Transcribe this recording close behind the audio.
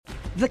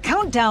The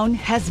countdown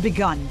has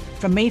begun.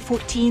 From May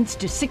 14th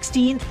to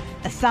 16th,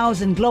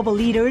 1,000 global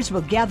leaders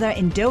will gather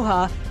in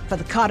Doha for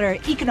the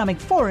Qatar Economic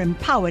Forum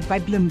powered by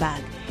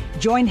Bloomberg.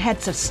 Join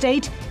heads of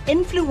state,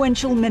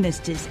 influential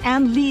ministers,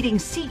 and leading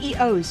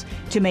CEOs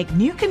to make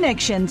new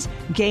connections,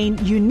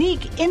 gain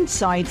unique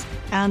insights,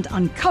 and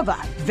uncover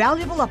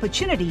valuable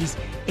opportunities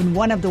in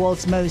one of the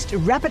world's most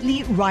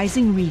rapidly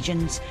rising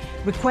regions.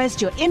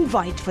 Request your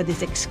invite for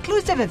this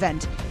exclusive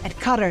event at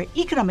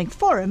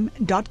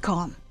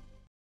QatarEconomicForum.com.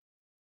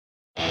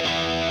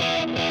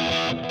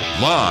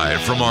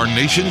 Live from our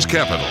nation's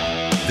capital,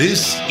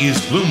 this is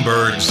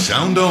Bloomberg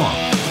Sound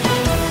On.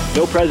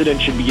 No president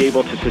should be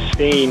able to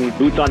sustain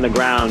boots on the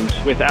ground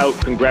without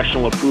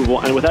congressional approval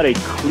and without a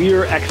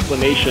clear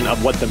explanation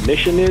of what the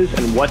mission is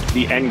and what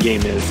the end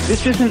game is.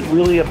 This isn't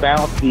really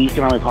about the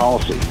economic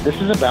policy.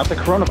 This is about the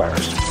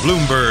coronavirus.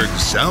 Bloomberg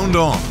Sound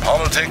On.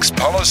 Politics,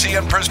 policy,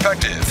 and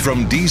perspective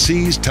from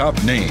D.C.'s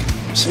top names.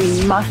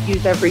 We must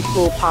use every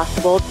tool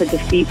possible to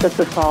defeat this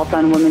assault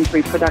on women's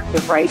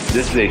reproductive rights.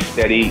 This is a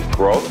steady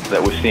growth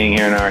that we're seeing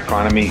here in our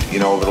economy,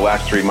 over the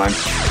last 3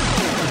 months.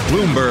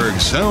 Bloomberg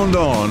Sound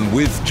On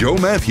with Joe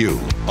Matthew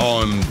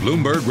on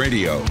Bloomberg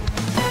Radio.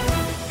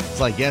 It's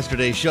like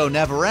yesterday's show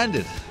never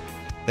ended.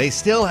 They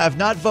still have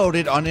not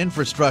voted on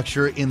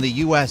infrastructure in the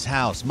U.S.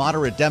 House.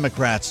 Moderate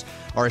Democrats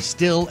are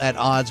still at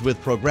odds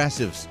with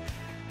progressives.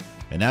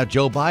 And now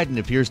Joe Biden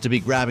appears to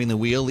be grabbing the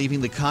wheel, leaving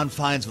the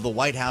confines of the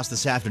White House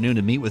this afternoon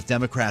to meet with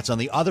Democrats on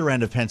the other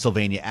end of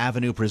Pennsylvania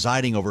Avenue,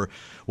 presiding over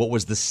what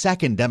was the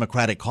second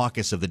Democratic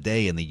caucus of the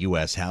day in the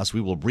U.S. House.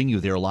 We will bring you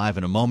there live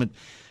in a moment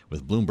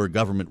with Bloomberg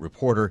government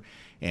reporter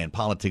and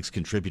politics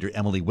contributor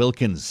Emily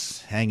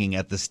Wilkins hanging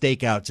at the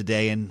stakeout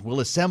today. And we'll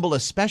assemble a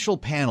special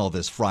panel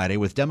this Friday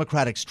with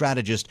Democratic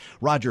strategist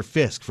Roger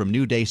Fisk from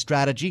New Day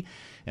Strategy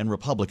and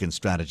Republican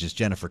strategist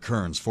Jennifer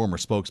Kearns, former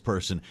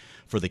spokesperson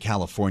for the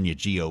California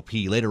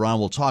GOP. Later on,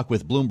 we'll talk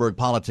with Bloomberg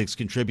politics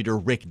contributor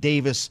Rick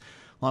Davis,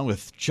 along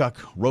with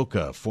Chuck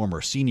Rocha, former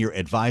senior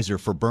advisor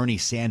for Bernie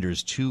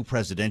Sanders' two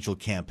presidential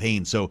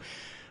campaigns. So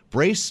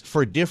brace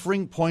for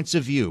differing points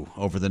of view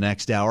over the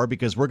next hour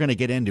because we're going to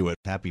get into it.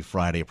 Happy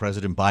Friday.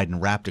 President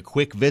Biden wrapped a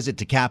quick visit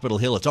to Capitol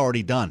Hill. It's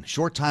already done,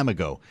 short time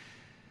ago,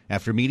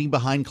 after meeting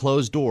behind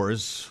closed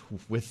doors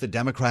with the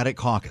Democratic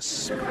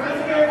caucus. Good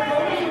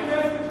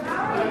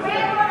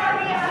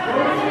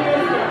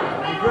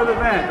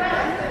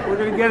event. We're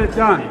going to get it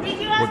done.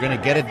 We're going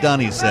to get it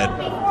done, he said.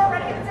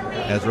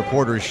 As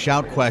reporters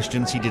shout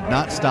questions, he did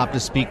not stop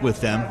to speak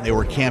with them. They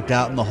were camped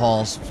out in the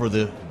halls for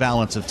the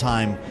balance of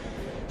time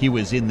he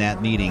was in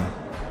that meeting.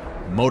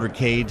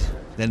 Motorcade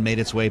then made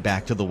its way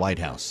back to the White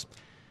House.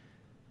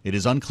 It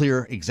is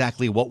unclear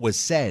exactly what was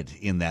said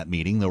in that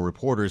meeting, though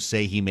reporters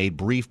say he made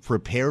brief,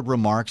 prepared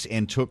remarks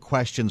and took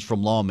questions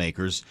from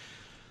lawmakers.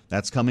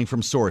 That's coming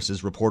from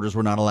sources. Reporters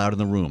were not allowed in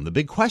the room. The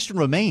big question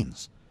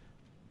remains,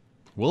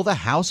 will the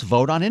House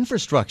vote on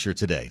infrastructure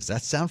today? Does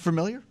that sound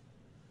familiar?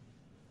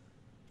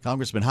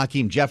 Congressman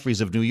Hakeem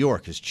Jeffries of New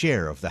York is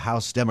chair of the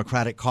House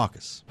Democratic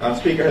Caucus. Our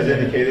Speaker has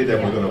indicated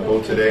that we're going to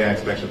vote today. I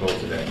expect to vote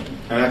today.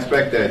 And I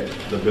expect that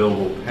the bill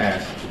will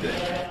pass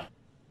today.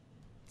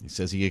 He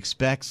says he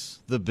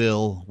expects the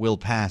bill will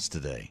pass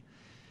today.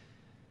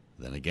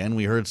 Then again,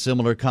 we heard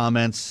similar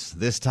comments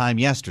this time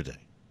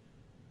yesterday.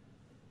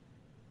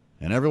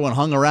 And everyone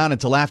hung around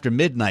until after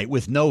midnight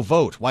with no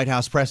vote. White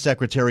House Press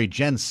Secretary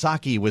Jen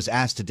Psaki was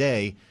asked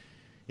today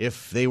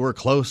if they were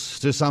close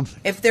to something.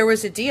 If there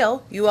was a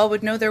deal, you all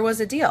would know there was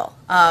a deal.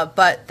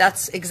 But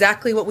that's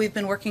exactly what we've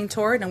been working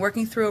toward and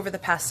working through over the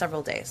past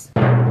several days.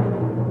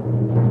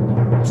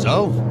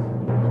 So,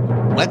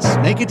 let's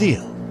make a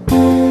deal.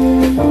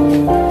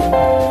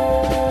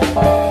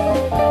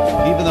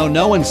 Even though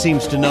no one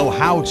seems to know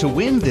how to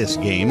win this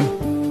game,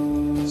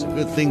 it's a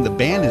good thing the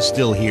band is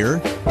still here.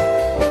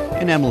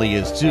 And Emily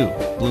is too.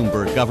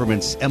 Bloomberg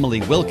Government's Emily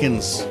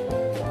Wilkins,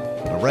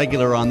 a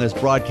regular on this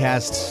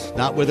broadcast,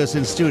 not with us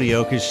in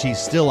studio because she's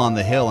still on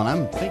the Hill. And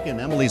I'm thinking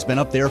Emily's been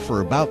up there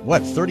for about,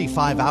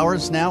 35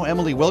 hours now?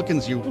 Emily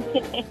Wilkins, you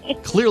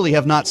clearly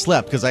have not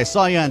slept because I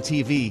saw you on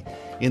TV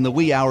in the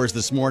wee hours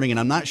this morning, and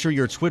I'm not sure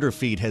your Twitter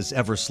feed has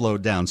ever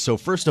slowed down. So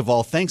first of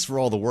all, thanks for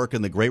all the work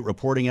and the great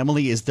reporting.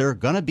 Emily, is there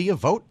going to be a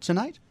vote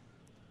tonight?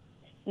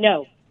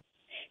 No,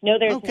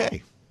 there's okay.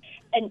 not.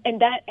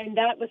 And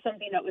that was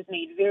something that was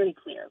made very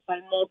clear by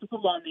multiple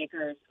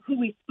lawmakers who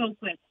we spoke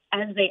with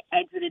as they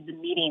exited the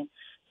meeting.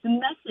 The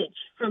message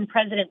from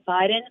President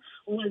Biden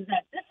was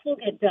that this will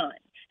get done.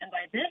 And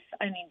by this,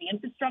 I mean the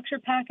infrastructure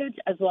package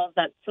as well as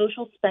that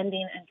social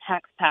spending and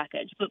tax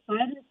package. But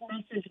Biden's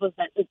message was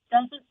that it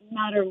doesn't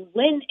matter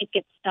when it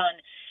gets done.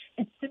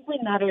 It simply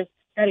matters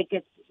that it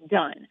gets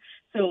done.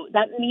 So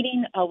that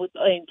meeting with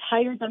the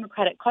entire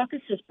Democratic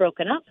caucus is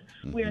broken up.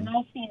 Mm-hmm. We are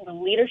now seeing the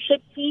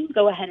leadership team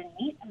go ahead and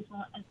meet as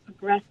well as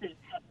progressives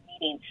have a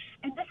meeting.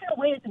 And this, in a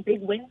way, is a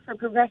big win for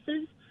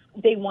progressives.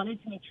 They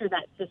wanted to make sure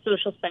that the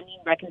social spending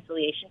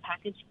reconciliation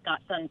package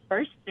got done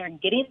first. They're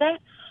getting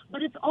that.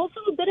 But it's also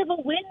a bit of a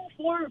win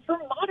for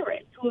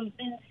moderates who have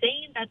been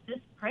saying that this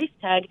price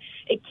tag,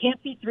 it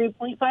can't be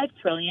 $3.5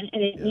 trillion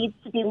and it needs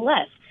to be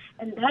less.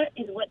 And that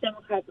is what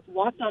Democrats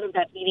walked out of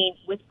that meeting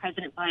with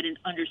President Biden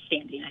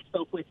understanding. I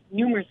spoke with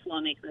numerous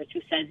lawmakers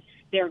who said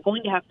they're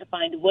going to have to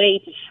find a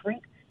way to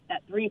shrink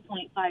that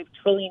 $3.5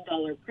 trillion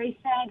price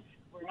tag.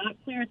 We're not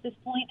clear at this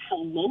point how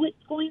low it's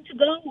going to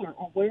go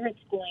or where it's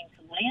going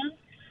to land.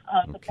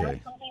 But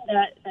that's something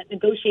that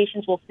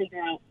negotiations will figure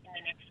out in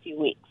the next few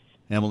weeks.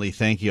 Emily,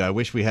 thank you. I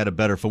wish we had a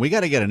better phone. We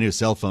got to get a new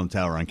cell phone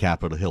tower on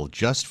Capitol Hill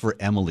just for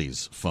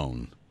Emily's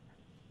phone.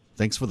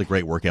 Thanks for the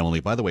great work, Emily.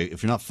 By the way,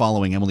 if you're not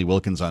following Emily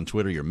Wilkins on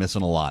Twitter, you're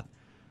missing a lot.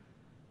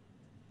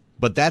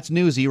 But that's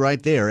newsy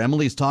right there.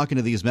 Emily's talking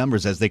to these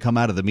members as they come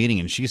out of the meeting,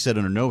 and she said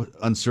under no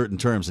uncertain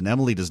terms, and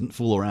Emily doesn't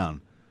fool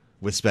around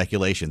with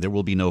speculation, there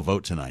will be no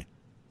vote tonight.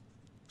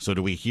 So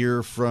do we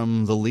hear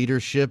from the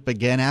leadership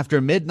again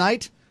after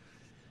midnight?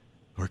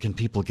 Or can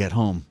people get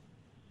home?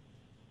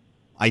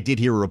 I did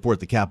hear a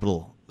report the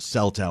Capitol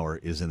cell tower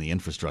is in the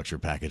infrastructure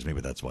package.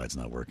 Maybe that's why it's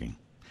not working.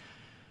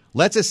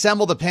 Let's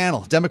assemble the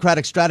panel.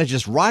 Democratic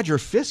strategist Roger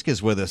Fisk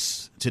is with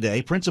us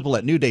today, principal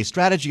at New Day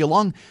Strategy,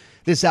 along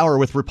this hour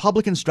with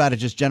Republican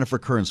strategist Jennifer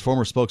Kearns,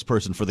 former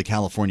spokesperson for the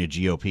California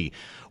GOP.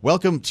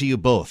 Welcome to you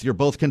both. You're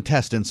both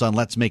contestants on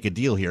Let's Make a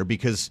Deal here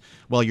because,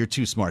 well, you're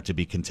too smart to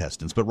be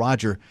contestants. But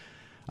Roger,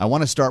 I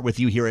want to start with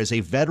you here as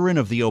a veteran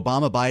of the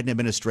Obama-Biden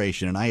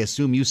administration, and I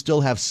assume you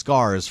still have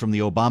scars from the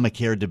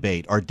Obamacare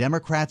debate. Are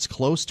Democrats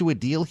close to a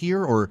deal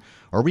here, or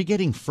are we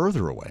getting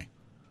further away?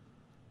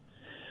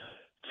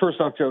 First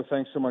off, Joe,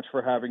 thanks so much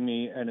for having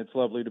me, and it's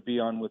lovely to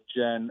be on with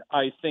Jen.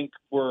 I think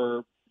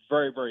we're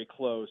very, very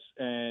close,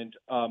 and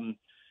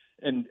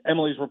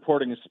Emily's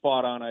reporting is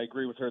spot on. I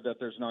agree with her that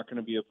there's not going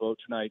to be a vote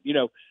tonight. You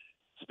know,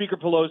 Speaker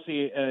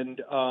Pelosi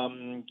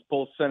and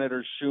both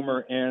Senators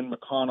Schumer and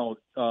McConnell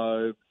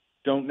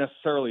don't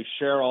necessarily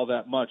share all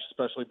that much,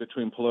 especially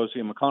between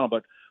Pelosi and McConnell,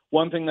 but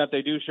one thing that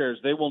they do share is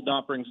they will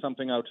not bring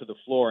something out to the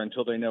floor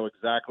until they know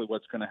exactly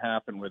what's going to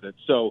happen with it.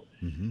 So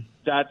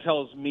that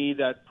tells me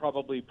that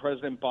probably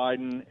President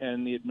Biden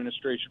and the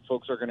administration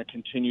folks are going to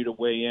continue to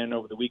weigh in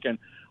over the weekend.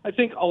 I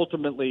think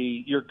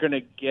ultimately you're going to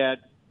get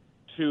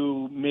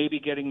to maybe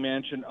getting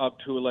Manchin up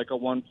to like a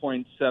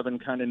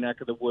 1.7 kind of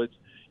neck of the woods.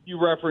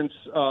 You reference,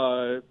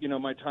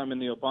 my time in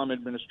the Obama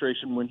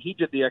administration when he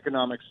did the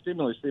economic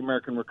stimulus, the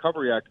American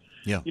Recovery Act.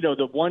 Yeah. You know,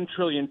 the $1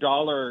 trillion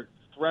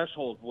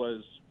threshold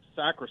was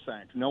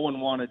sacrosanct. No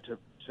one wanted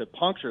to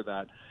puncture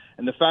that.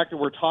 And the fact that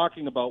we're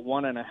talking about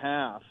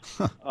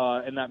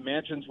 1.5 and that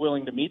Manchin's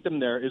willing to meet them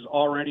there is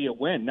already a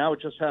win. Now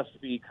it just has to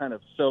be kind of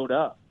sewed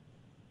up.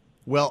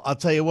 Well, I'll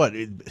tell you what.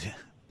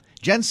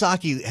 Jen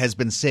Psaki has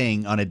been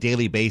saying on a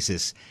daily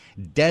basis,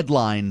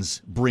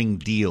 deadlines bring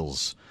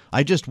deals.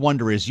 I just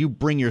wonder, as you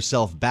bring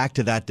yourself back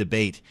to that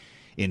debate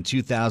in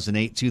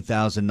 2008,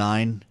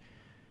 2009,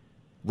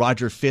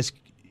 Roger Fisk,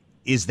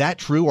 is that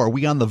true? Are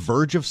we on the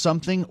verge of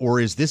something, or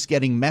is this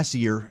getting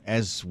messier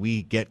as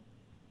we get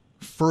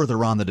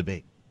further on the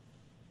debate?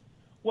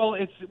 Well,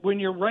 it's when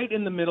you're right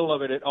in the middle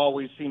of it, it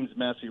always seems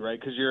messy, right?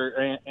 Because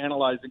you're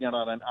analyzing it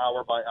on an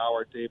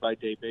hour-by-hour,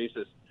 day-by-day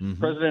basis.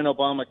 President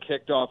Obama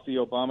kicked off the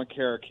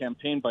Obamacare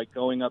campaign by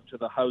going up to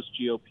the House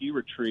GOP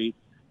retreat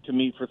to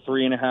meet for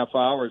 3.5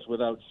 hours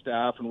without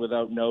staff and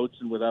without notes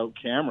and without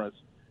cameras.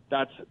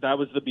 That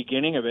was the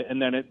beginning of it,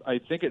 and then I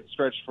think it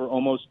stretched for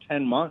almost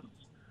 10 months,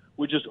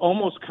 which is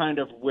almost kind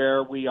of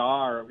where we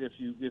are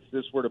if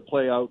this were to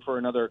play out for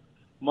another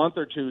month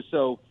or two.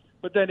 So,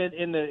 but then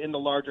in the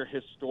larger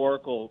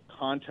historical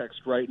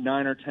context, right,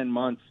 9 or 10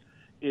 months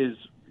is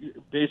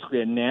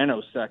basically a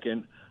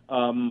nanosecond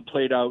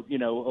played out,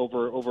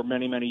 over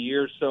many, many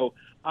years. So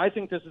I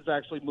think this has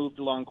actually moved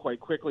along quite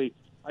quickly.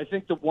 I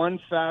think the one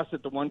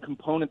facet, the one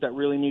component that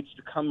really needs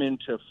to come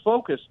into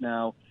focus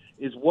now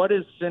is what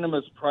is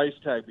Sinema's price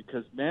tag,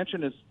 because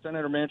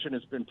Senator Manchin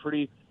has been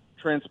pretty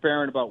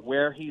transparent about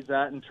where he's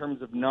at in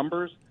terms of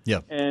numbers.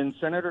 Yeah. And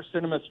Senator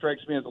Sinema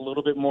strikes me as a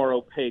little bit more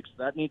opaque,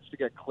 so that needs to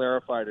get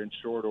clarified in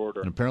short order.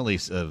 And apparently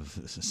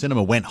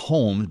Sinema went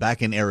home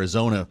back in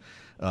Arizona,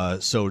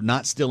 so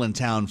not still in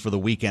town for the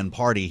weekend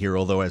party here,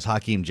 although as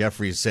Hakeem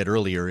Jeffries said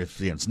earlier, if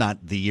it's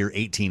not the year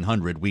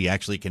 1800, we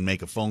actually can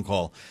make a phone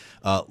call.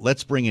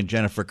 Let's bring in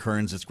Jennifer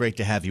Kearns. It's great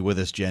to have you with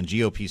us, Jen,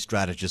 GOP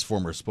strategist,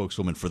 former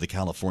spokeswoman for the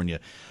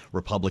California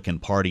Republican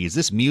Party. Is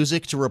this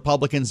music to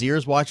Republicans'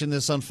 ears watching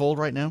this unfold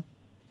right now?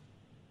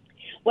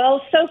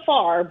 Well, so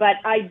far, but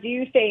I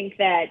do think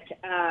that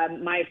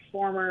my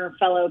former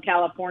fellow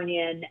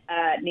Californian,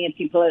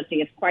 Nancy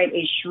Pelosi, is quite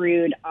a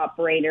shrewd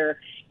operator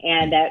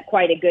and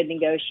quite a good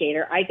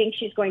negotiator. I think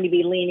she's going to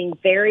be leaning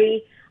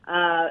very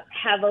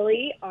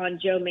heavily on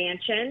Joe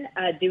Manchin,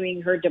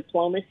 doing her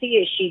diplomacy,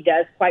 as she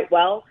does quite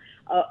well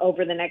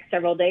over the next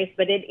several days.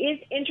 But it is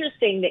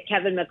interesting that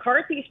Kevin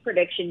McCarthy's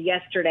prediction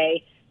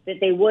yesterday that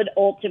they would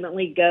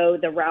ultimately go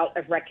the route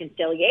of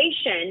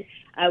reconciliation,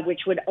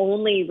 which would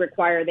only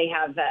require they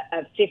have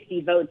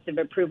 50 votes of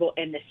approval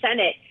in the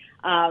Senate.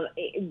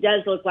 it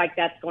does look like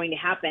that's going to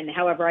happen.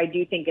 However, I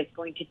do think it's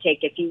going to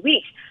take a few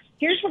weeks.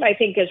 Here's what I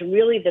think is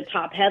really the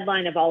top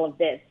headline of all of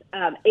this.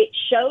 It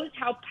shows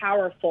how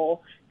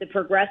powerful the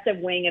progressive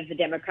wing of the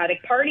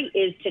Democratic Party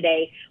is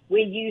today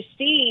when you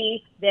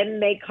see them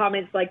make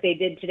comments like they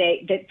did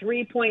today, that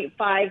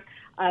 3.5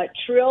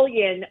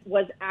 trillion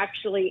was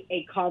actually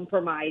a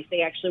compromise.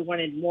 They actually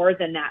wanted more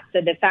than that.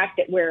 So the fact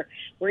that we're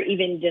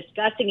even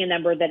discussing a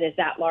number that is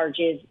that large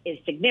is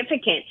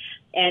significant.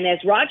 And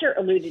as Roger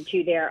alluded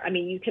to there, I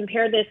mean, you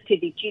compare this to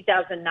the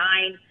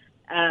 2009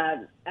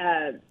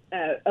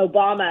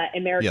 Obama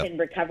American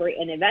Recovery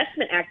and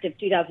Investment Act of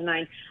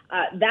 2009.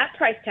 That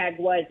price tag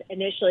was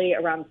initially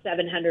around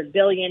 $700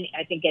 billion.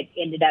 I think it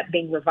ended up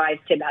being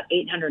revised to about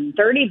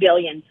 $830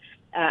 billion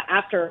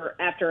after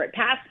it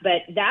passed.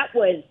 But that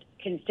was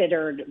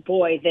considered,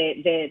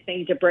 the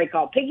thing to break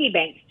all piggy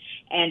banks.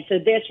 And so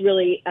this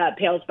really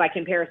pales by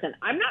comparison.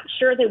 I'm not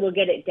sure they will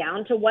get it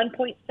down to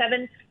 1.7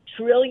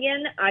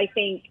 trillion. I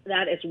think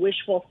that is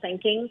wishful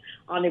thinking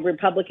on the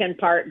Republican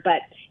part,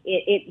 but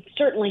it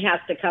certainly has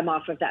to come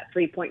off of that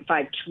 $3.5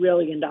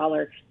 trillion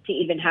to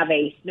even have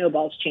a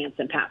snowball's chance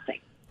in passing.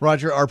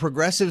 Roger, are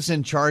progressives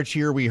in charge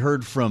here? We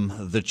heard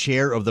from the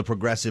chair of the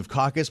Progressive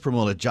Caucus,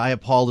 Pramila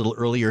Jayapal, a little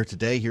earlier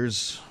today.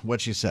 Here's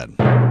what she said.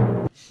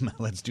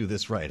 Let's do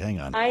this right. Hang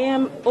on. I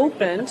am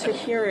open to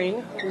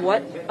hearing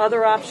what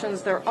other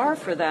options there are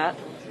for that,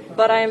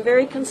 but I am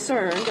very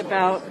concerned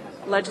about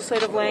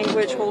legislative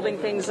language holding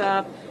things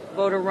up,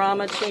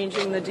 Vote-A-Rama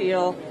changing the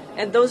deal,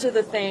 and those are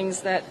the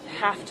things that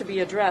have to be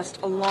addressed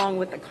along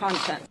with the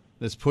content.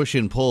 This push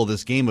and pull,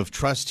 this game of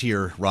trust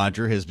here,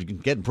 Roger, has been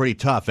getting pretty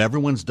tough.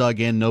 Everyone's dug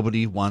in.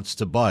 Nobody wants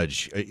to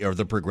budge. Are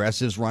the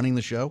progressives running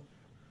the show?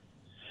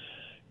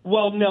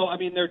 Well, no. I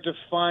mean, they're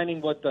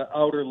defining what the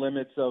outer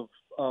limits of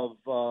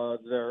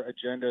their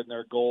agenda and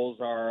their goals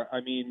are.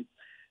 I mean,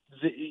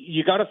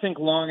 you got to think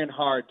long and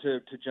hard, to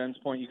Jen's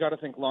point. You got to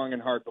think long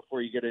and hard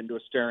before you get into a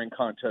staring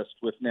contest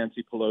with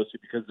Nancy Pelosi,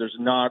 because there's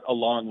not a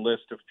long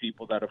list of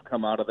people that have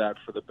come out of that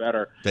for the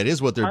better. That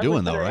is what they're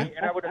doing, though, right?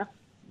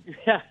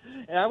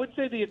 And I would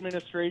say the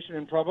administration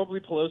and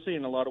probably Pelosi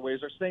in a lot of ways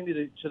are saying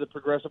to the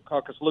Progressive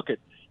Caucus, look,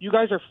 you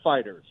guys are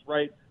fighters,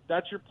 right?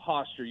 That's your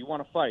posture. You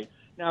want to fight.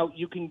 Now,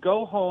 you can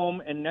go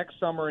home and next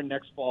summer and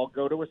next fall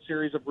go to a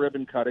series of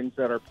ribbon cuttings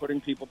that are putting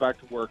people back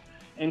to work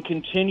and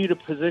continue to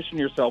position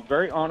yourself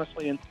very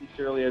honestly and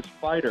sincerely as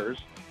fighters,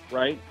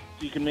 right?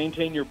 So you can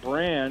maintain your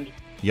brand.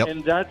 Yep.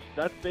 And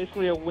that's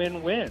basically a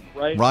win-win,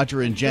 right?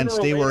 Roger and Jen,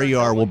 stay where you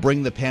are. We'll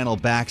bring the panel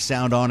back.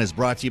 Sound On is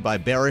brought to you by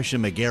Barish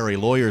and McGarry,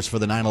 lawyers for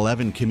the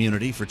 9/11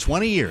 community. For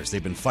 20 years,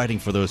 they've been fighting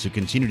for those who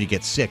continue to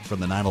get sick from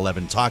the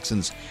 9/11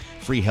 toxins.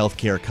 Free health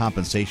care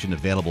compensation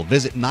available.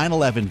 Visit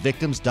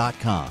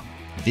 911victims.com.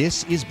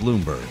 This is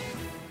Bloomberg.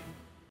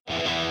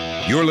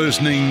 You're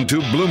listening to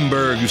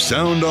Bloomberg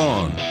Sound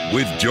On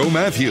with Joe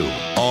Matthew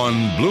on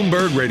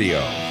Bloomberg Radio.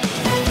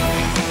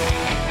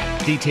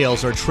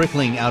 Details are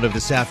trickling out of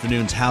this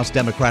afternoon's House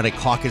Democratic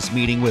Caucus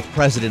meeting with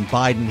President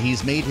Biden.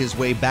 He's made his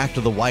way back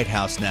to the White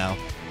House now.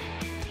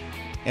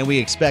 And we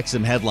expect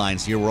some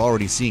headlines here. We're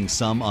already seeing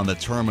some on the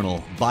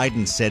terminal.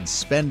 Biden said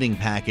spending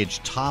package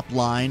top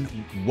line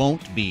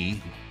won't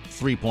be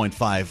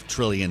 $3.5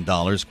 trillion,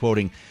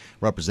 quoting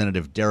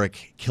Representative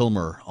Derek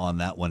Kilmer on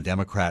that one,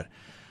 Democrat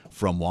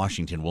from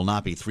Washington. Will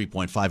not be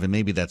 3.5, and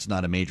maybe that's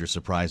not a major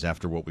surprise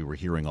after what we were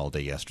hearing all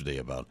day yesterday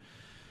about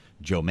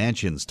Joe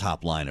Manchin's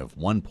top line of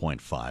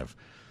 1.5.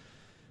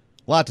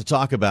 A lot to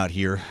talk about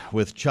here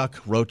with Chuck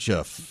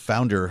Rocha,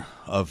 founder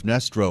of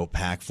Nestro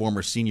PAC,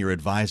 former senior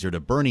advisor to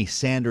Bernie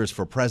Sanders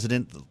for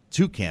president,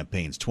 2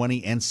 campaigns,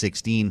 20 and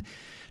 16.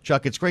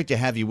 Chuck, it's great to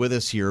have you with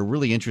us here.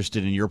 Really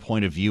interested in your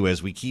point of view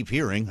as we keep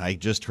hearing. I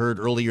just heard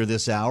earlier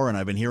this hour, and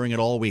I've been hearing it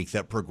all week,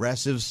 that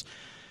progressives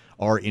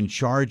are in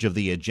charge of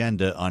the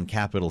agenda on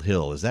Capitol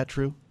Hill. Is that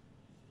true?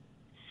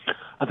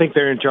 I think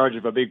they're in charge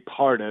of a big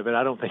part of it.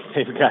 I don't think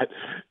they've got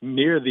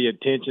near the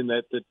attention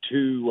that the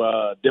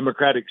 2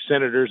 Democratic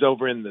senators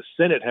over in the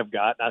Senate have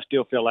got. I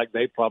still feel like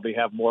they probably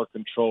have more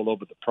control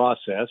over the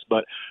process,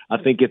 but I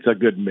think it's a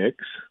good mix.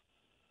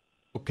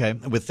 Okay.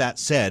 With that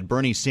said,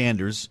 Bernie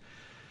Sanders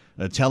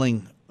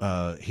telling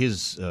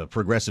his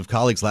progressive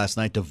colleagues last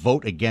night to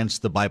vote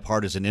against the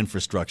bipartisan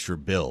infrastructure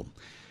bill.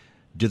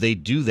 Do they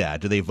do that?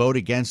 Do they vote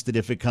against it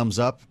if it comes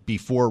up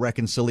before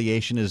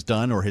reconciliation is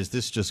done, or has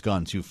this just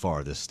gone too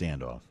far, this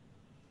standoff?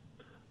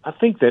 I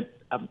think that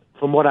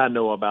from what I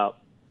know about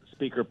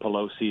Speaker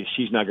Pelosi,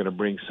 she's not going to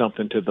bring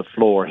something to the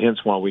floor,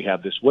 hence why we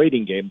have this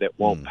waiting game that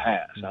won't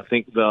pass. I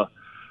think the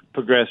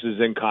progressives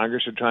in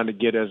Congress are trying to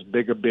get as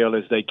big a bill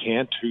as they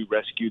can to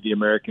rescue the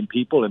American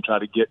people and try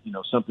to get,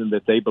 something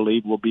that they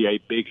believe will be a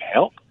big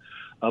help.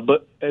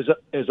 But as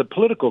a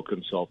political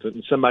consultant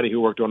and somebody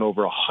who worked on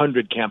over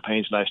 100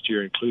 campaigns last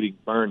year, including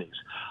Bernie's,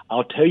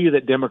 I'll tell you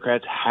that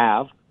Democrats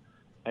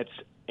that's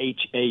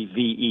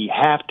HAVE,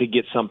 have to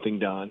get something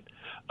done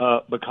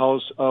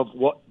because of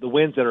what the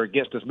winds that are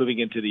against us moving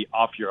into the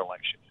off-year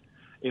election.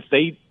 If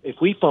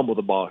we fumble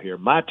the ball here,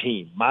 my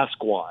team, my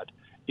squad,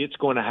 it's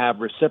going to have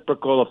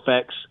reciprocal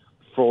effects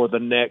for the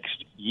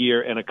next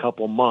year and a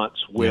couple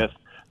months with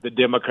the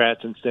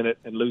Democrats in Senate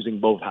and losing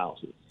both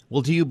houses.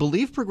 Well, do you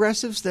believe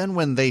progressives then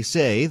when they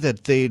say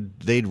that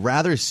they'd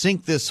rather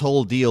sink this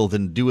whole deal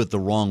than do it the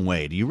wrong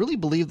way? Do you really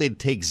believe they'd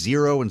take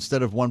zero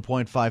instead of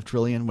 $1.5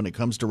 trillion when it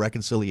comes to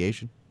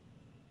reconciliation?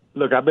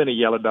 Look, I've been a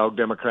yellow dog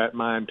Democrat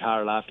my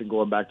entire life, and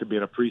going back to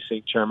being a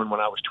precinct chairman when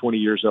I was 20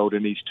 years old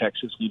in East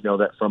Texas. You know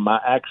that from my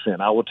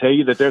accent. I will tell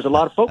you that there's a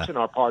lot of folks in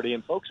our party,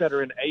 and folks that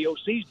are in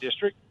AOC's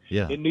district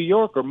in New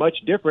York are much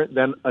different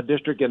than a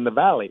district in the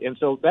Valley. And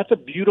so that's a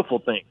beautiful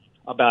thing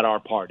about our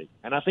party.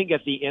 And I think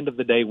at the end of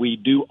the day, we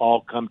do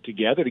all come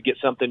together to get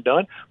something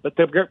done. But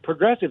the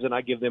progressives, and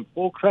I give them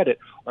full credit,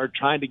 are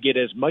trying to get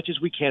as much as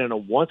we can in a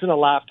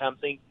once-in-a-lifetime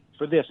thing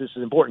for this. This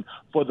is important,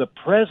 for the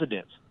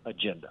president's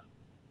agenda.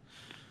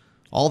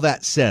 All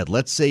that said,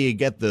 let's say you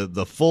get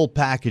the full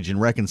package in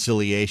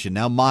reconciliation.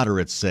 Now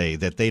moderates say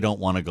that they don't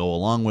want to go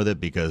along with it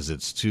because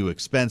it's too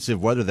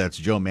expensive, whether that's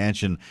Joe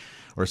Manchin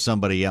or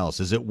somebody else.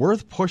 Is it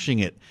worth pushing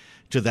it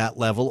to that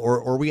level,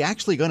 or are we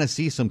actually going to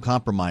see some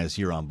compromise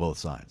here on both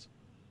sides?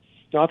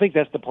 No, I think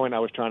that's the point I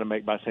was trying to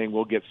make by saying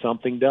we'll get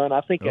something done.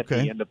 I think at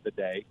the end of the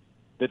day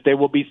that there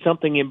will be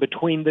something in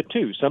between the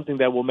two, something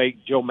that will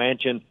make Joe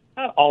Manchin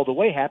not all the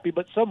way happy,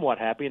 but somewhat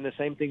happy, and the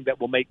same thing that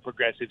will make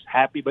progressives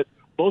happy, but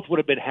both would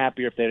have been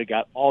happier if they'd have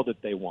got all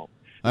that they want.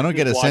 I don't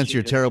get a sense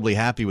you're terribly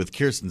happy with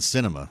Kyrsten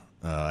Sinema.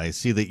 I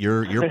see that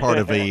you're part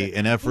of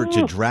an effort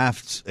to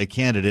draft a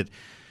candidate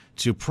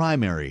to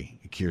primary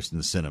Kyrsten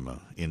Sinema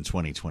in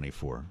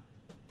 2024.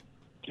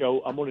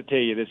 Joe, I'm going to tell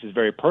you, this is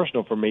very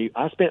personal for me.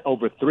 I spent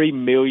over $3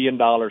 million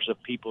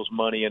of people's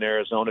money in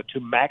Arizona to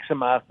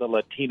maximize the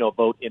Latino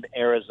vote in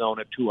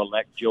Arizona to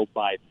elect Joe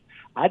Biden.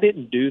 I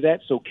didn't do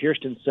that so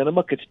Kyrsten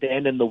Sinema could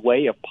stand in the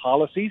way of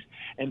policies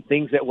and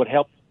things that would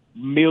help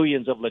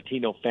millions of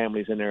Latino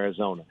families in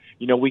Arizona.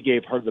 You know, we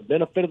gave her the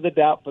benefit of the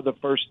doubt for the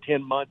first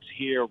 10 months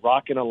here,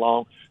 rocking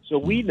along. So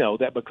we know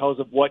that because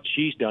of what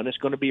she's done, it's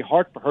going to be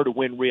hard for her to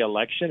win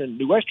re-election. And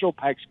Nuestro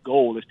PAC's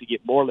goal is to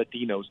get more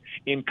Latinos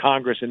in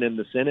Congress and in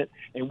the Senate.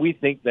 And we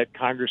think that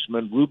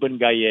Congressman Ruben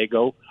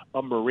Gallego,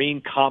 a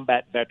Marine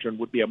combat veteran,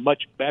 would be a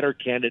much better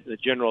candidate in the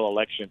general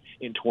election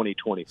in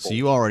 2024. So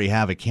you already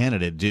have a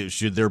candidate.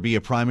 Should there be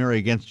a primary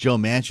against Joe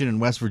Manchin in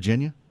West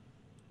Virginia?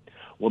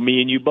 Well,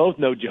 me and you both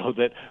know, Joe,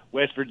 that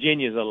West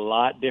Virginia is a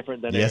lot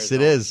different than Arizona. Yes,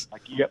 it is.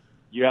 Like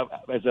you have,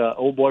 as an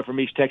old boy from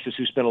East Texas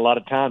who spent a lot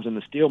of times in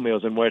the steel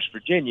mills in West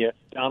Virginia,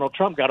 Donald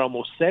Trump got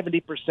almost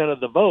 70% of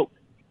the vote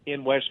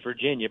in West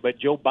Virginia, but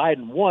Joe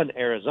Biden won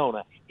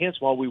Arizona. Hence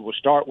why we will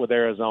start with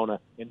Arizona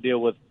and deal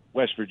with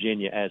West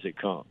Virginia as it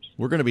comes.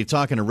 We're going to be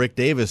talking to Rick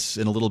Davis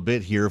in a little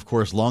bit here, of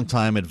course,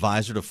 longtime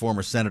advisor to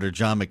former Senator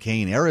John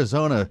McCain.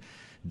 Arizona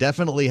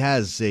definitely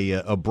has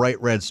a bright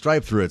red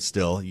stripe through it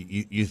still.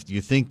 You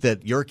think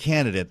that your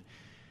candidate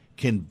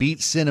can beat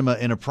Sinema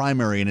in a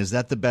primary, and is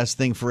that the best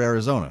thing for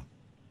Arizona?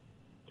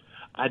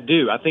 I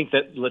do. I think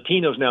that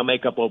Latinos now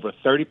make up over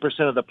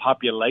 30% of the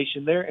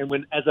population there. And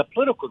when, as a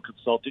political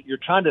consultant, you're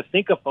trying to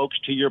think of folks,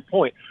 to your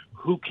point,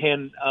 who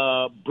can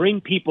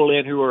bring people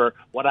in who are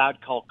what I'd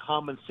call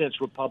common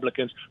sense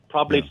Republicans,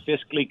 probably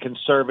fiscally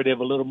conservative,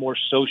 a little more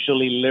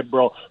socially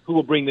liberal, who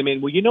will bring them in.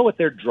 Well, you know what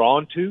they're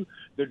drawn to?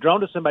 They're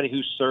drawn to somebody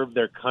who served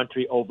their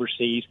country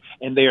overseas,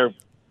 and they are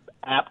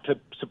apt to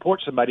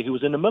support somebody who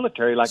was in the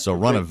military, like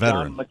run a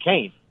veteran. John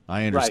McCain.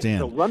 I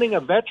understand. Right. So running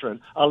a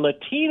veteran, a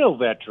Latino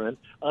veteran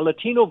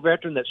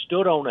that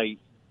stood on a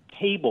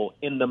table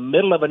in the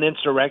middle of an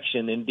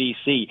insurrection in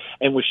D.C.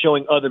 and was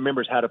showing other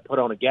members how to put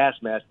on a gas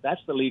mask,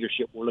 that's the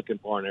leadership we're looking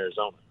for in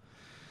Arizona.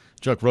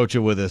 Chuck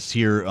Rocha with us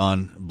here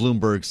on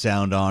Bloomberg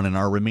Sound On. In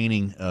our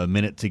remaining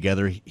minute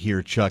together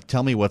here, Chuck,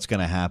 tell me what's going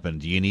to happen.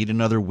 Do you need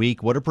another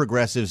week? What do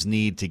progressives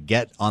need to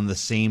get on the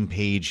same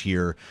page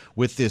here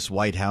with this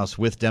White House,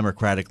 with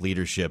Democratic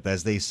leadership?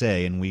 As they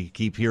say, and we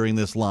keep hearing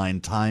this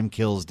line, time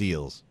kills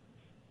deals.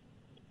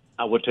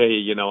 I will tell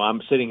you,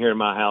 I'm sitting here in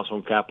my house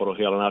on Capitol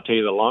Hill, and I'll tell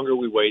you, the longer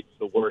we wait,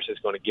 the worse it's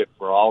going to get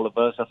for all of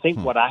us. I think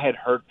what I had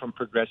heard from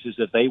progressives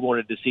that they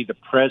wanted to see the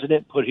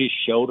president put his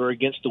shoulder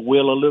against the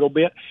wheel a little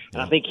bit.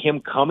 And I think him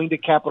coming to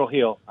Capitol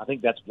Hill, I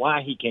think that's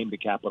why he came to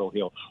Capitol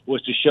Hill,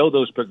 was to show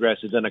those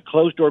progressives in a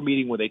closed-door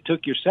meeting where they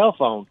took your cell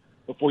phone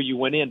before you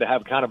went in to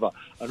have kind of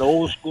an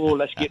old-school,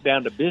 let's get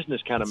down to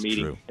business kind of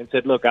meeting, and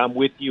said, look, I'm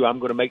with you. I'm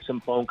going to make some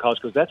phone calls,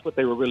 because that's what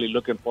they were really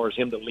looking for, is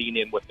him to lean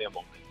in with them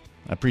on this.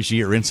 I appreciate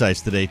your insights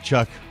today.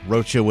 Chuck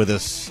Rocha with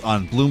us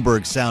on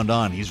Bloomberg Sound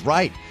On. He's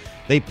right.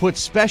 They put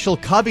special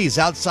cubbies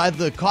outside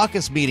the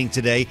caucus meeting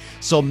today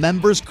so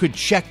members could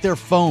check their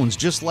phones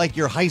just like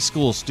your high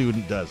school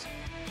student does.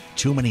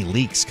 Too many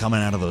leaks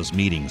coming out of those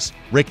meetings.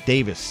 Rick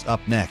Davis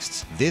up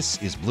next.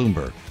 This is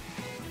Bloomberg.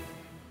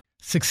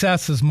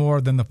 Success is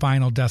more than the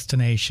final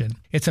destination.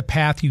 It's a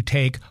path you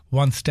take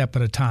one step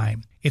at a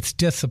time. It's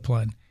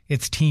discipline.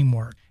 It's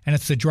teamwork. And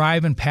it's the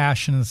drive and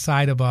passion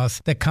inside of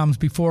us that comes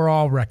before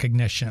all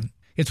recognition.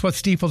 It's what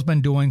Stifel's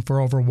been doing for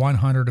over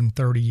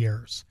 130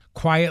 years.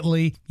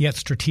 Quietly, yet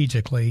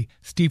strategically,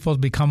 Stifel's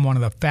become one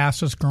of the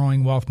fastest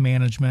growing wealth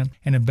management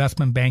and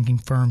investment banking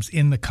firms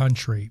in the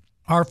country.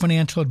 Our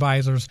financial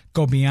advisors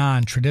go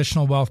beyond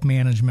traditional wealth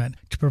management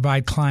to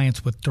provide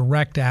clients with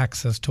direct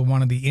access to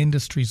one of the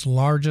industry's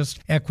largest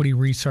equity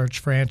research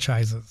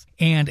franchises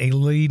and a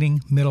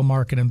leading middle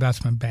market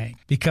investment bank,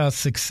 because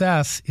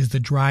success is the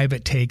drive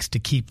it takes to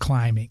keep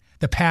climbing,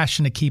 the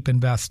passion to keep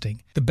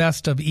investing, the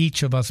best of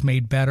each of us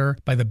made better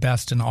by the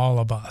best in all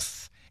of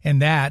us.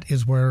 And that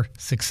is where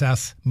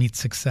success meets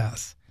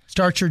success.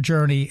 Start your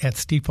journey at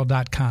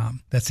Stifel.com.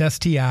 That's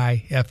Stifel.com.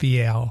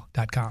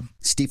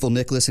 Stifel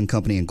Nicholas and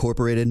Company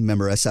Incorporated,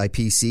 member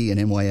SIPC and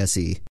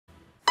NYSE.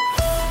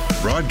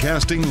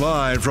 Broadcasting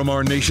live from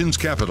our nation's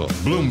capital,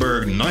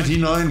 Bloomberg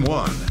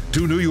 99.1.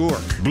 To New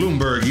York,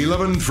 Bloomberg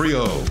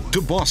 1130.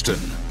 To Boston,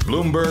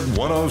 Bloomberg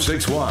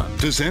 1061.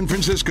 To San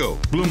Francisco,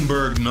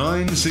 Bloomberg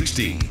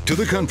 960. To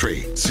the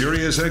country,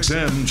 Sirius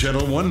XM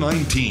Channel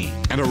 119.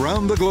 And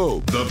around the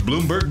globe, the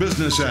Bloomberg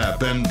Business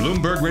app and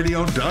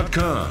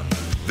BloombergRadio.com.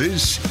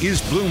 This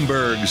is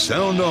Bloomberg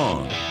Sound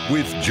On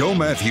with Joe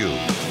Matthew.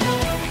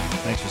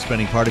 Thanks for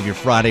spending part of your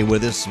Friday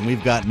with us. And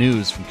we've got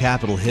news from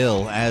Capitol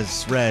Hill.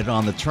 As read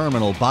on the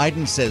terminal,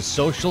 Biden says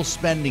social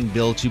spending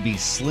bill to be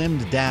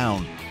slimmed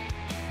down.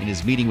 In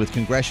his meeting with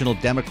congressional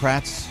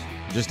Democrats,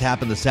 just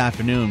happened this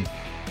afternoon,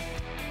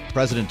 the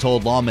president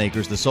told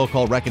lawmakers the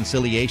so-called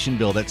reconciliation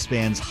bill that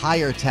spans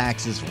higher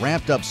taxes,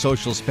 ramped up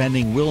social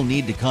spending will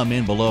need to come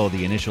in below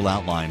the initial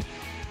outline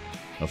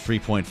of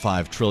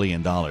 $3.5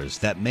 trillion.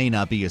 That may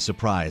not be a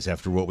surprise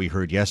after what we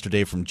heard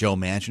yesterday from Joe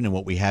Manchin and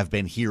what we have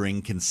been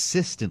hearing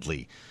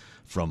consistently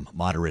from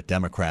moderate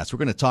Democrats. We're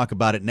going to talk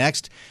about it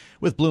next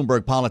with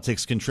Bloomberg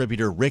Politics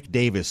contributor Rick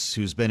Davis,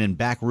 who's been in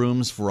back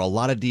rooms for a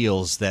lot of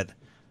deals that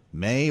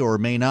may or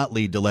may not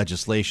lead to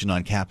legislation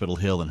on Capitol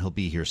Hill, and he'll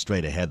be here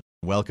straight ahead.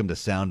 Welcome to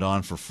Sound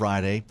On for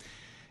Friday.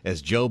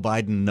 As Joe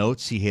Biden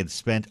notes, he had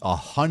spent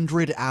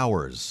 100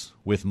 hours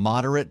with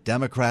moderate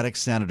Democratic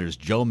Senators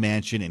Joe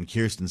Manchin and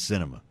Kyrsten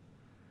Sinema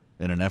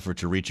in an effort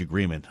to reach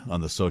agreement on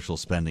the social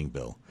spending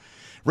bill.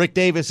 Rick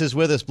Davis is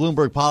with us,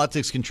 Bloomberg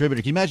Politics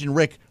contributor. Can you imagine,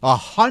 Rick,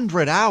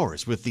 100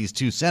 hours with these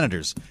two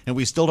senators, and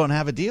we still don't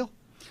have a deal?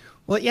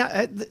 Well,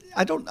 yeah,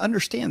 I don't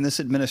understand this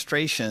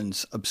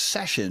administration's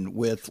obsession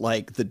with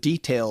like the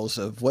details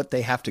of what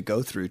they have to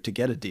go through to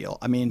get a deal.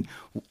 I mean,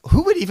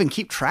 who would even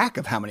keep track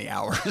of how many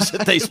hours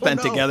that they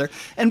spent together?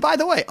 And by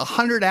the way,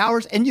 100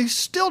 hours and you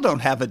still don't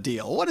have a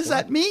deal. What does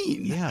that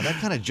mean? Yeah,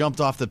 that kind of jumped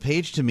off the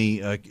page to me.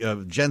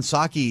 Jen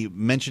Psaki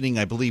mentioning,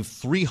 I believe,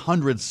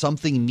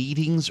 300-something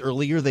meetings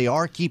earlier. They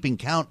are keeping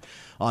count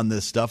on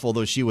this stuff,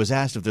 although she was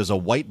asked if there's a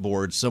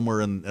whiteboard somewhere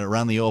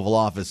around the Oval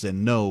Office,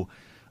 and no.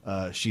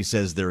 She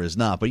says there is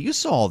not. But you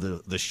saw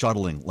the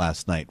shuttling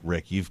last night,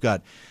 Rick. You've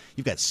got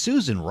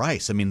Susan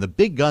Rice. I mean, the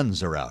big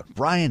guns are out.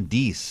 Brian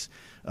Deese,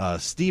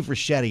 Steve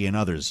Ricchetti, and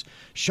others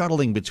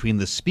shuttling between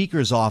the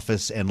Speaker's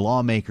office and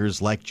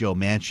lawmakers like Joe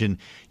Manchin.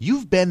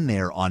 You've been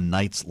there on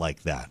nights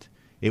like that.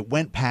 It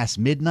went past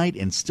midnight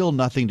and still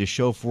nothing to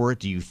show for it.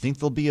 Do you think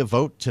there'll be a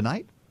vote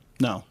tonight?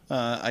 No.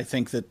 I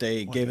think that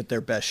they gave it their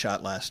best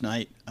shot last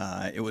night.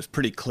 It was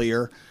pretty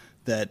clear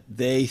that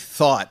they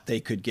thought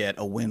they could get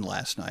a win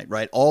last night,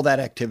 right? All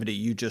that activity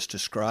you just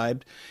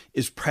described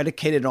is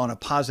predicated on a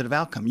positive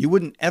outcome. You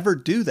wouldn't ever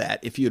do that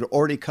if you'd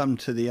already come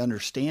to the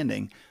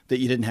understanding that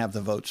you didn't have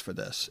the votes for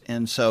this.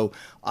 And so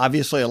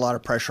obviously a lot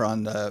of pressure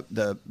on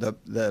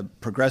the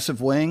progressive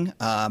wing.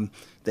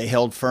 They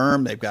held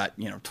firm. They've got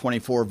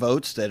 24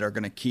 votes that are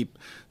going to keep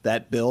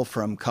that bill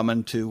from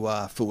coming to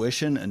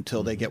fruition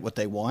until they get what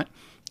they want.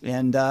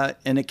 And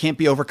it can't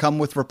be overcome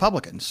with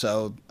Republicans.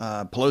 So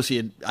Pelosi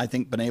had, I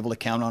think, been able to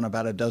count on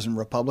about a dozen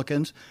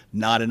Republicans,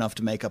 not enough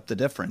to make up the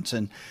difference.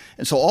 And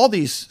so all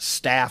these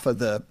staff of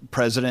the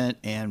president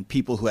and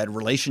people who had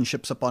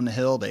relationships up on the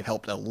Hill, they've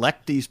helped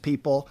elect these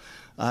people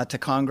to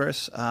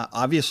Congress,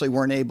 obviously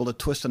weren't able to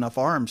twist enough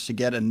arms to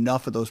get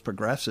enough of those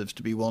progressives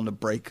to be willing to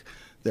break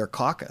their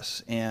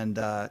caucus. And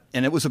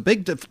it was a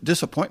big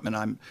disappointment,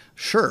 I'm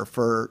sure,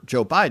 for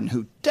Joe Biden,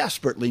 who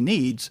desperately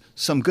needs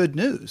some good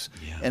news.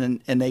 Yeah.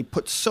 And they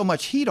put so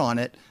much heat on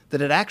it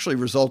that it actually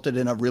resulted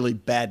in a really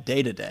bad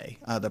day today.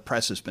 The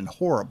press has been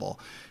horrible.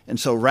 And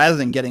so rather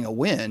than getting a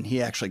win,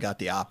 he actually got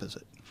the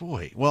opposite.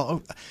 Boy,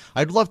 well,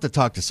 I'd love to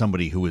talk to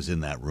somebody who was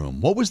in that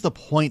room. What was the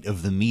point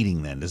of the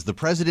meeting then? Does the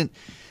president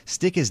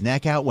stick his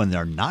neck out when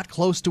they're not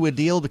close to a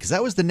deal? Because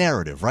that was the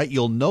narrative, right?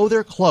 You'll know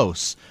they're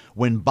close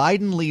when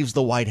Biden leaves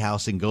the White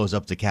House and goes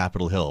up to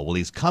Capitol Hill. Well,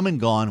 he's come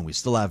and gone, and we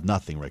still have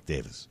nothing, Rick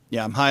Davis.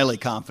 Yeah, I'm highly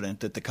confident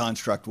that the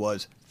construct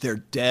was they're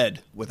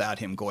dead without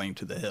him going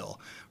to the Hill,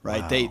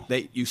 right?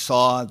 Wow. You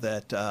saw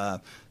that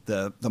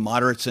the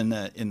moderates in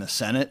the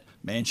Senate,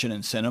 Manchin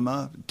and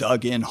Sinema,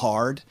 dug in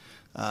hard.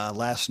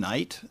 Last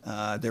night,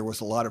 there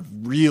was a lot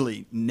of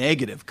really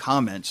negative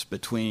comments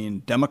between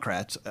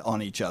Democrats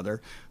on each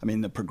other. I mean,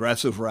 the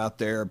progressives were out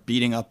there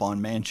beating up on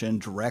Manchin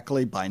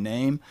directly by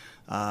name.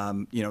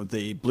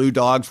 The Blue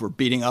Dogs were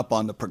beating up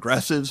on the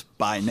progressives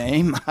by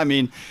name. I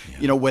mean,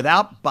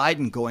 without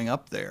Biden going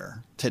up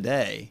there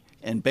today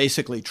and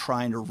basically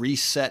trying to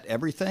reset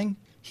everything,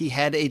 he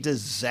had a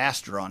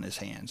disaster on his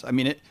hands. I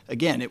mean,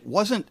 it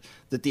wasn't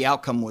that the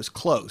outcome was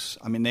close.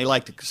 I mean, they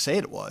like to say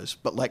it was,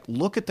 but like,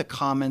 look at the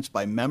comments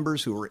by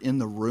members who were in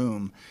the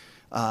room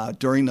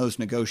during those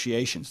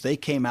negotiations. They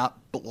came out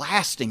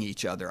blasting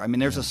each other. I mean,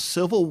 there's a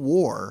civil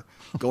war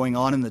going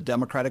on in the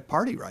Democratic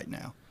Party right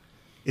now.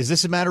 Is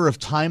this a matter of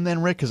time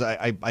then, Rick? Because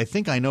I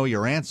think I know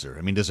your answer.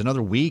 I mean, does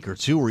another week or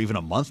two or even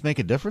a month make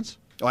a difference?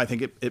 Oh, I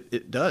think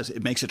it does.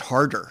 It makes it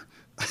harder.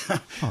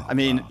 I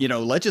mean,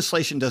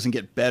 legislation doesn't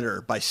get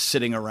better by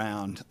sitting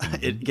around.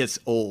 It gets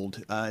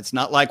old. It's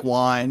not like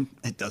wine.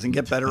 It doesn't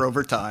get better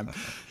over time.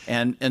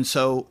 And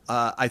so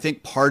I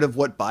think part of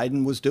what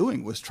Biden was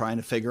doing was trying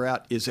to figure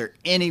out, is there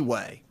any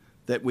way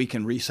that we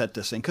can reset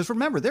this thing? Because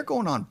remember, they're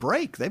going on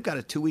break. They've got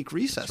a 2-week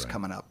recess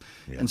coming up.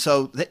 Yeah. And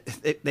so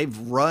they've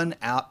run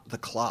out the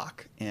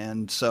clock.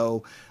 And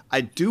so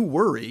I do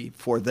worry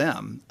for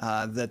them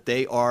that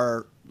they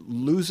are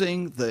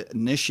losing the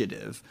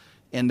initiative.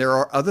 And there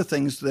are other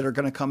things that are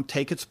going to come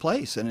take its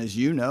place. And as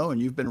you know, and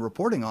you've been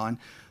reporting on,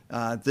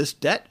 this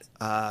debt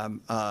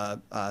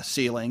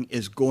ceiling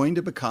is going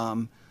to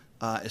become,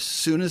 as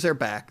soon as they're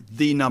back,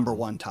 the number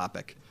one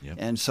topic. Yep.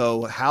 And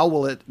so how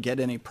will it get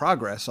any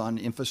progress on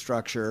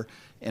infrastructure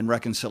and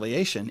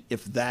reconciliation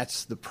if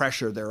that's the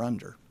pressure they're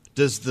under?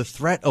 Does the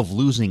threat of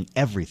losing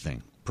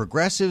everything,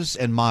 progressives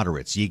and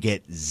moderates, you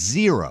get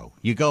zero,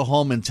 you go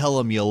home and tell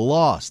them you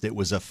lost, it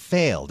was a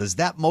fail, does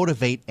that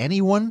motivate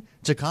anyone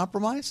to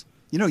compromise?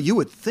 You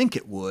would think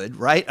it would,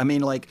 right? I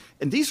mean,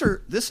 and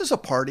this is a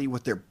party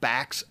with their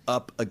backs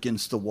up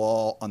against the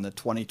wall on the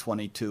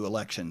 2022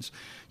 elections.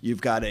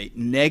 You've got a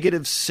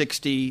negative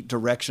 60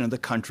 direction of the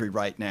country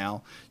right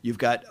now. You've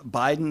got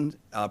Biden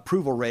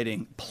approval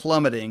rating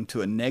plummeting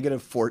to a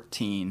negative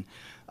 14.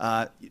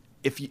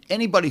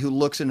 Anybody who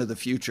looks into the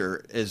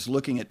future is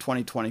looking at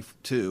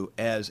 2022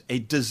 as a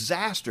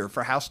disaster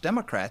for House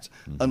Democrats,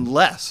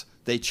 unless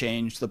they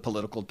change the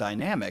political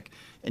dynamic.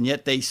 And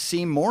yet they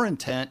seem more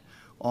intent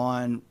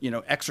on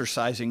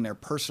exercising their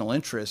personal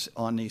interests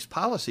on these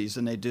policies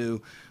than they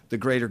do the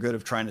greater good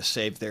of trying to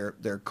save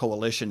their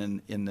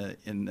coalition in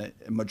the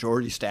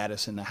majority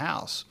status in the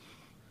House.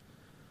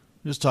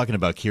 Just talking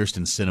about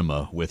Kyrsten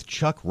Sinema with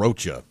Chuck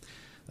Rocha,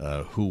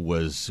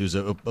 who's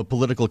a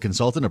political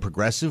consultant, a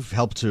progressive,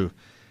 helped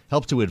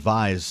to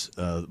advise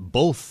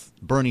both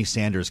Bernie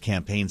Sanders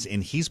campaigns,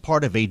 and he's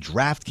part of a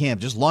draft camp.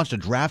 Just launched a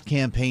draft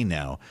campaign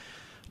now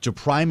to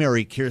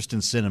primary Kyrsten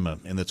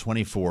Sinema in the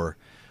 24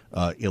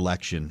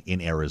 election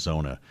in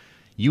Arizona.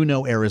 You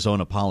know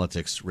Arizona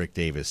politics, Rick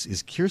Davis.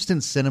 Is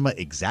Kyrsten Sinema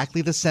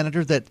exactly the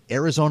senator that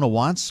Arizona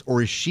wants,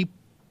 or is she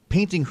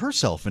painting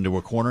herself into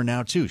a corner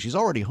now, too? She's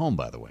already home,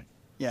 by the way.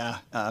 Yeah.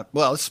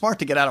 Well, it's smart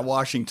to get out of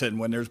Washington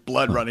when there's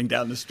blood running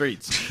down the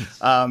streets.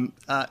 I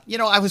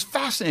was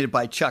fascinated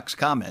by Chuck's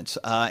comments.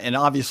 And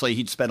obviously,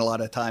 he'd spent a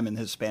lot of time in the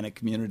Hispanic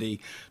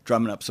community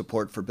drumming up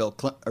support for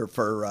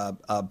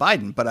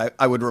Biden. But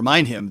I would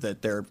remind him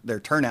that their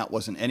turnout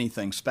wasn't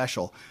anything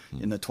special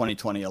in the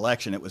 2020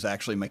 election. It was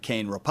actually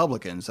McCain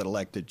Republicans that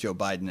elected Joe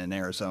Biden in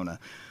Arizona.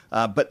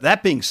 But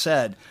that being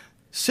said,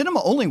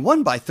 Sinema only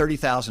won by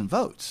 30,000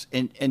 votes,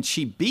 and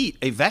she beat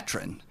a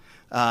veteran.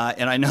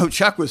 And I know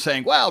Chuck was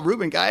saying, well,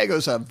 Ruben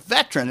Gallego's a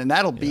veteran, and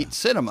that'll beat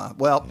Sinema.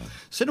 Well,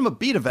 Sinema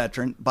beat a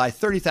veteran by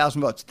 30,000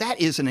 votes. That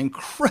is an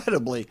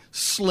incredibly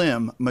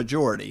slim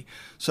majority.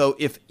 So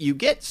if you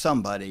get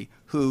somebody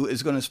who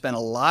is going to spend a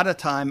lot of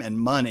time and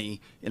money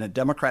in a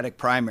Democratic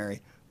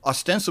primary,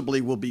 ostensibly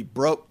will be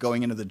broke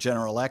going into the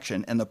general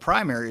election, and the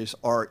primaries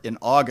are in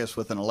August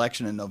with an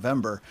election in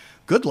November,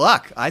 good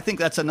luck. I think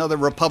that's another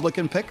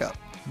Republican pickup.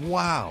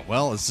 Wow.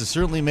 Well, it's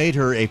certainly made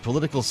her a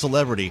political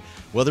celebrity.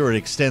 Whether it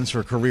extends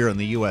her career in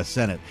the U.S.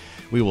 Senate,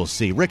 we will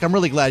see. Rick, I'm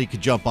really glad you could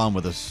jump on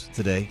with us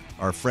today.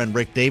 Our friend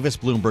Rick Davis,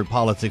 Bloomberg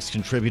Politics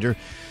contributor,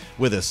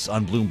 with us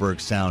on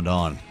Bloomberg Sound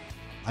On.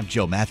 I'm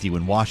Joe Matthew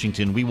in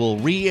Washington. We will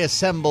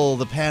reassemble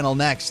the panel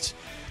next.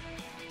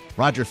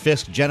 Roger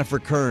Fisk, Jennifer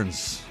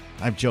Kearns.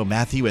 I'm Joe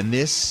Matthew, and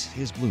this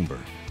is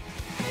Bloomberg.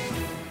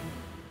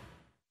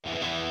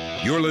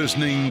 You're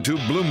listening to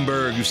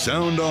Bloomberg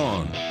Sound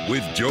On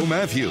with Joe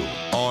Matthew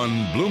on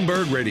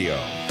Bloomberg Radio.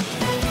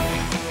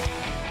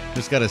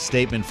 Just got a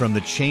statement from the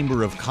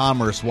Chamber of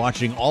Commerce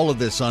watching all of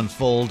this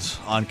unfold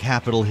on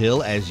Capitol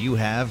Hill, as you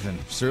have, and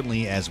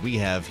certainly as we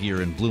have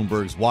here in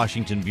Bloomberg's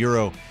Washington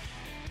Bureau.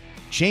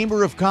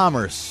 Chamber of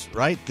Commerce,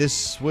 right?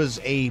 This was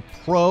a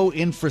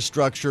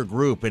pro-infrastructure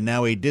group and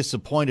now a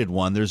disappointed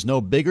one. There's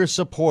no bigger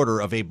supporter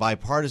of a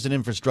bipartisan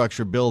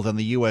infrastructure bill than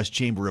the U.S.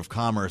 Chamber of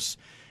Commerce.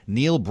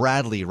 Neil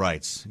Bradley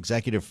writes,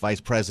 Executive Vice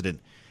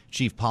President,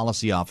 Chief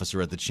Policy Officer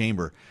at the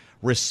Chamber.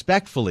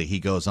 Respectfully, he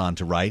goes on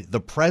to write,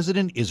 the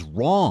president is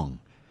wrong.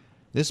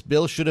 This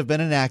bill should have been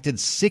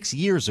enacted 6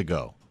 years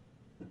ago.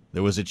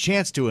 There was a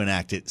chance to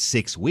enact it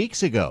 6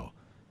 weeks ago.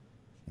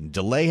 And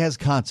delay has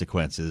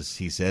consequences,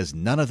 he says.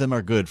 None of them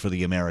are good for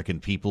the American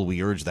people.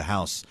 We urge the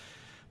House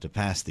to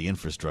pass the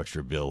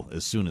infrastructure bill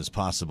as soon as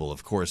possible.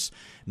 Of course,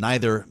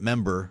 neither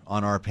member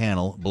on our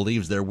panel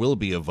believes there will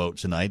be a vote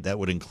tonight. That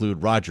would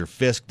include Roger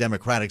Fisk,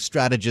 Democratic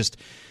strategist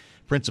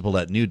principal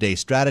at New Day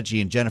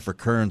Strategy, and Jennifer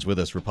Kearns with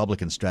us,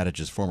 Republican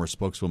strategist, former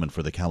spokeswoman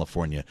for the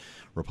California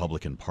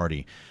Republican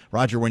Party.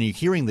 Roger, when you're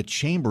hearing the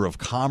Chamber of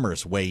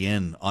Commerce weigh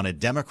in on a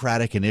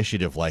Democratic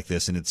initiative like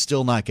this and it's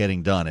still not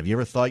getting done, have you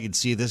ever thought you'd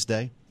see this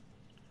day?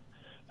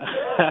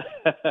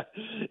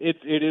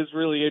 It is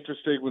really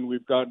interesting when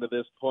we've gotten to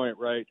this point,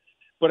 right?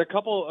 But a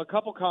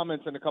couple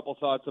comments and a couple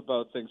thoughts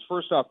about things.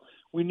 First off,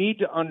 we need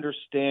to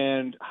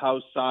understand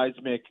how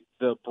seismic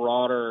the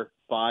broader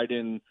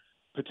Biden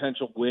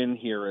potential win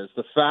here is.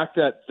 The fact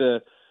that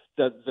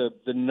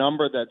the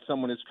number that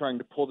someone is trying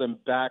to pull them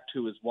back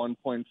to is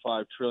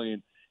 $1.5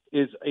 trillion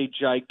is a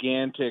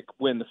gigantic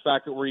win. The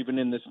fact that we're even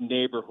in this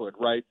neighborhood,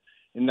 right?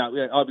 And now,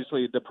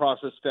 obviously, the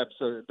process steps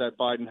that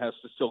Biden has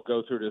to still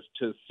go through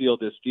to seal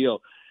this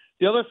deal.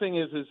 The other thing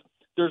is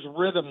there's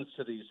rhythms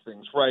to these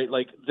things, right?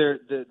 Like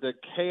the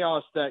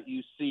chaos that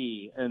you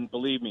see, and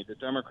believe me, the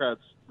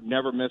Democrats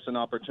never miss an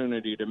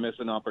opportunity to miss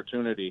an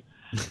opportunity.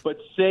 But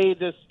say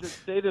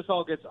this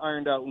all gets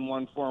ironed out in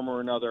one form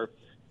or another.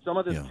 Some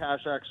of this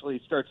cash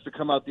actually starts to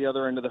come out the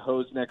other end of the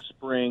hose next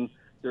spring.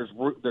 There's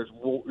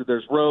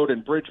road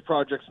and bridge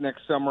projects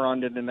next summer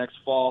on into next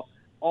fall.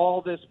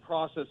 All this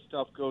process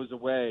stuff goes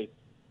away.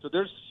 So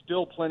there's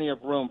still plenty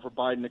of room for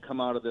Biden to come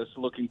out of this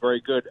looking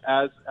very good,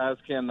 as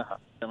can the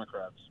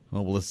Democrats.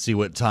 Well, let's see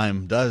what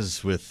time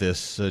does with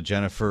this,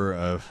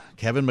 Jennifer.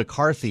 Kevin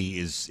McCarthy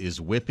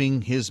is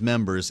whipping his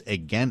members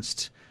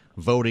against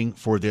voting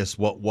for this,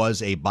 what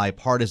was a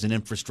bipartisan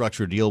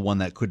infrastructure deal, one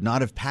that could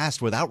not have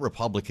passed without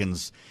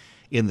Republicans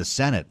in the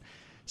Senate.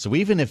 So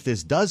even if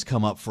this does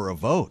come up for a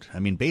vote, I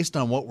mean, based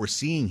on what we're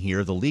seeing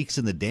here, the leaks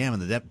in the dam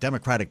and the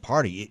Democratic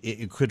Party,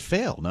 it could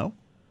fail, no?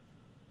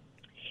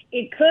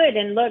 It could.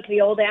 And look,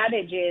 the old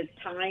adage is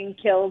time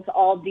kills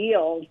all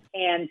deals.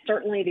 And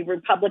certainly the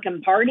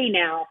Republican Party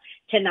now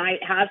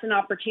tonight has an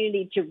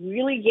opportunity to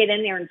really get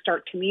in there and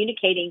start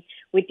communicating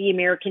with the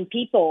American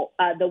people.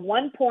 The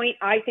one point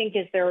I think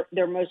is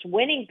their most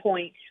winning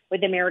point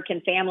with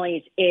American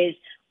families is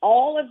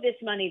all of this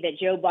money that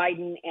Joe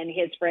Biden and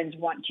his friends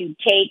want to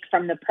take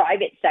from the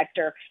private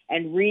sector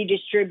and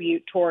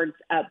redistribute towards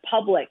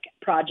public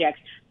projects.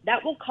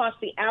 That will cost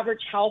the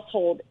average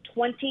household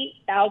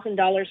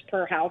 $20,000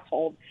 per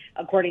household,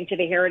 according to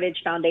the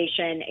Heritage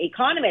Foundation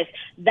economists.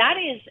 That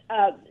is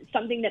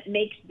something that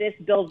makes this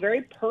bill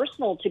very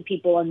personal to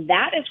people, and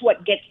that is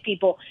what gets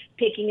people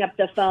picking up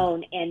the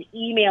phone and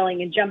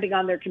emailing and jumping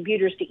on their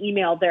computers to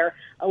email their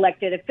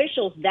elected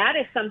officials. That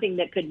is something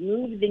that could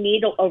move the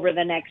needle over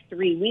the next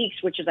 3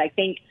 weeks, which is, I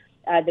think,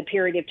 the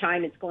period of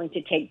time it's going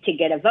to take to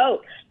get a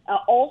vote.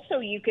 Also,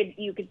 you could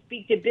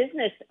speak to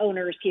business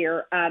owners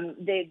here.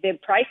 The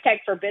price tag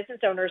for business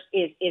owners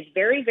is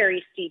very,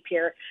 very steep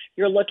here.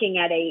 You're looking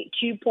at a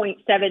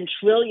 $2.7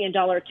 trillion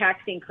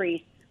tax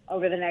increase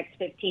over the next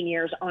 15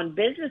 years on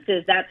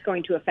businesses. That's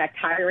going to affect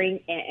hiring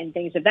and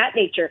things of that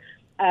nature.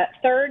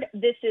 Third,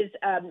 this is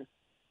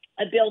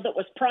a bill that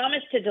was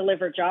promised to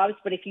deliver jobs,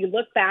 but if you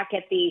look back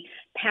at the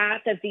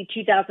path of the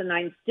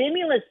 2009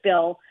 stimulus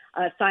bill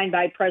signed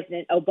by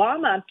President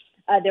Obama,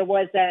 there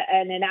was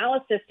an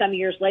analysis some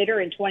years later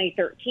in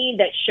 2013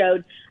 that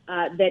showed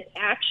that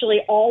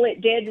actually all it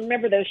did,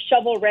 remember those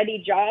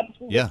shovel-ready jobs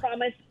we were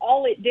promised?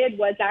 All it did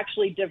was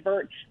actually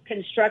divert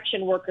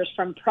construction workers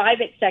from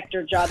private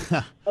sector jobs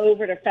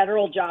over to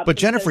federal jobs. But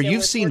Jennifer,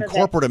 you've seen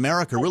corporate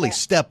America really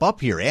step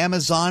up here.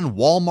 Amazon,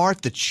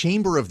 Walmart,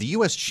 the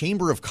U.S.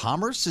 Chamber of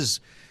Commerce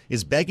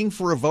is begging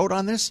for a vote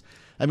on this.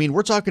 I mean,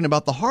 we're talking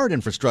about the hard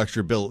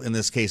infrastructure bill in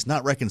this case,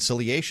 not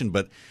reconciliation,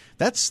 but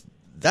that's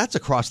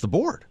across the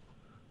board.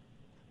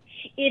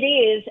 It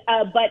is,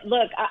 but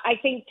look, I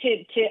think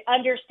to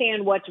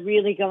understand what's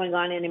really going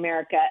on in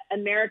America,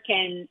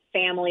 American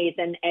families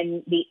and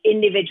the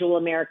individual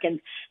Americans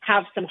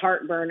have some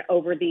heartburn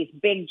over these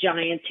big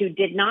giants who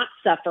did not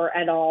suffer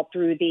at all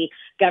through the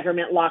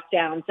government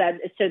lockdowns.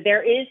 So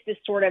there is this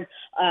sort of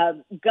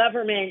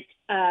government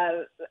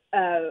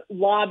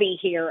lobby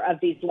here of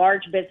these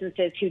large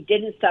businesses who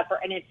didn't suffer,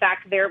 and in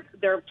fact,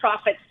 their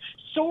profits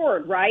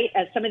soared, right?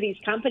 As some of these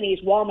companies,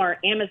 Walmart,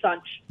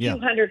 Amazon,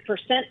 200%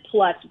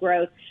 plus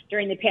growth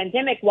during the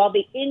pandemic, while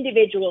the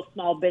individual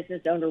small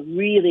business owner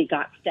really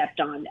got stepped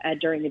on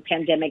during the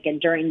pandemic and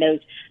during those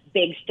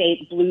big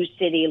state blue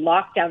city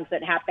lockdowns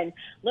that happened.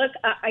 Look,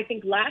 I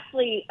think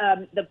lastly,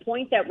 the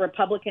point that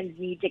Republicans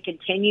need to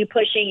continue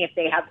pushing if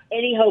they have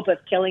any hope of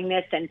killing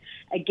this. And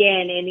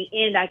again, in the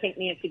end, I think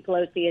Nancy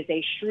Pelosi is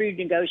a shrewd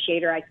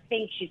negotiator. I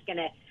think she's going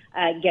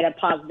to get a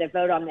positive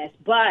vote on this.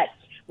 But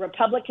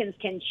Republicans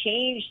can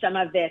change some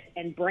of this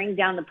and bring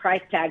down the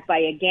price tag by,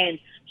 again,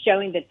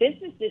 showing that this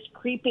is this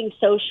creeping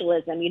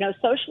socialism. You know,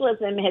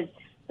 socialism has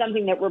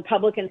something that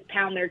Republicans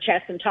pound their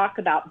chests and talk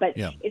about, but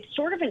it's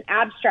sort of an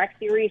abstract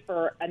theory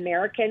for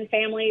American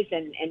families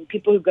and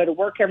people who go to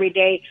work every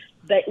day.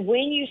 But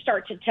when you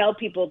start to tell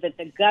people that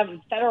the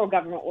federal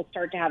government will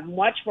start to have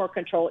much more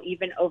control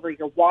even over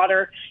your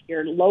water,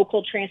 your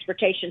local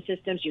transportation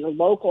systems, your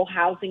local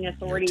housing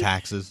authorities, your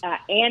taxes,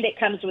 and it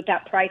comes with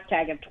that price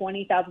tag of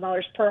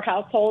 $20,000 per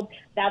household,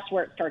 that's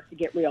where it starts to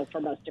get real for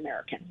most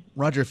Americans.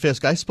 Roger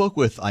Fisk, I spoke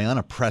with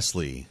Ayanna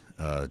Pressley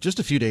just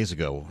a few days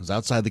ago. I was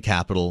outside the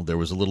Capitol. There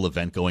was a little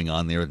event going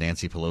on there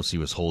Nancy Pelosi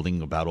was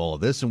holding about all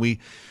of this, and we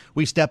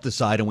stepped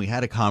aside and we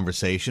had a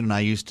conversation. And I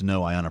used to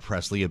know Ayanna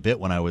Pressley a bit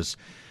when I was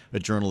a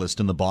journalist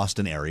in the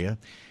Boston area,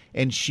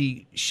 and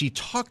she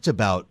talked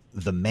about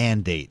the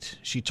mandate.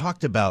 She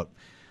talked about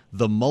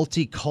the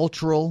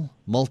multicultural,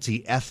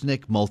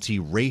 multi-ethnic,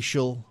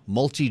 multiracial,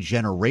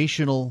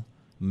 multi-generational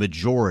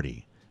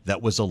majority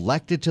that was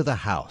elected to the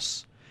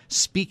House,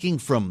 speaking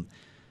from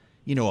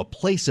a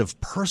place of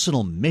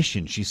personal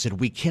mission. She said,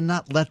 we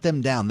cannot let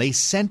them down. They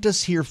sent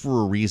us here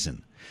for a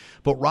reason.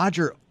 But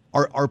Roger,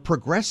 are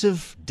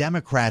progressive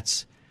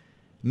Democrats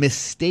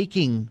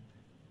mistaking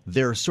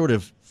their sort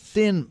of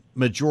thin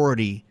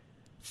majority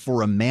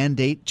for a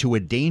mandate to a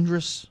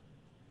dangerous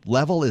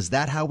level? Is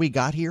that how we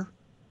got here?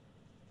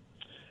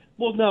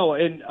 Well, no,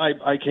 and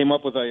I came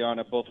up with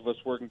Ayanna, both of us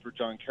working for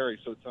John Kerry,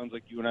 so it sounds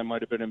like you and I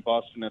might have been in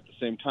Boston at the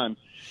same time.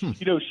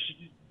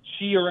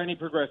 She or any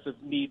progressive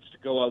needs to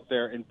go out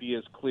there and be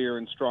as clear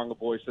and strong a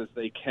voice as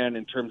they can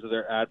in terms of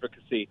their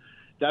advocacy.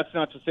 That's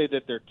not to say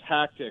that their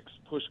tactics,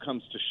 push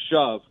comes to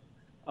shove,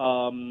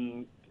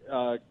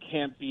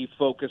 can't be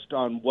focused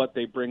on what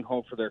they bring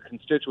home for their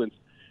constituents.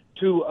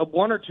 To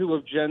one or two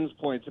of Jen's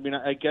points, I mean,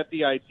 I get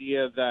the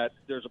idea that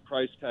there's a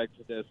price tag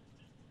to this.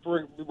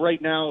 For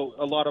right now,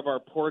 a lot of our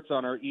ports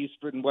on our east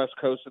and west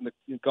coast and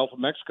the Gulf of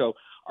Mexico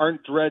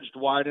aren't dredged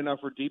wide enough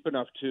or deep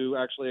enough to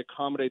actually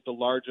accommodate the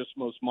largest,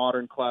 most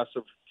modern class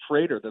of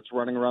freighter that's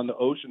running around the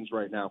oceans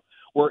right now.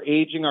 We're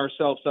aging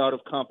ourselves out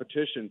of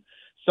competition.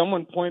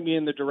 Someone point me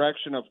in the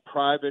direction of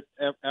private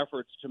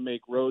efforts to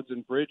make roads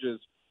and bridges,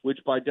 which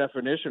by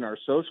definition are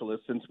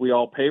socialist, since we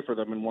all pay for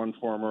them in one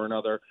form or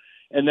another,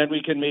 and then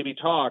we can maybe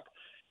talk.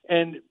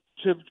 And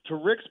to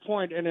Rick's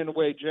point, and in a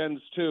way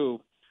Jen's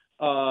too,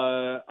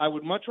 I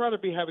would much rather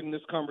be having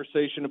this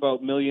conversation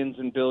about millions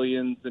and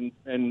billions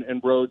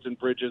and roads and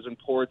bridges and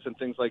ports and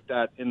things like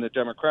that in the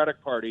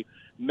Democratic Party,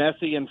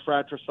 messy and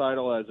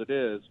fratricidal as it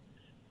is,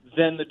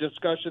 than the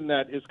discussion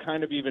that is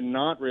kind of even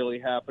not really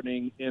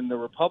happening in the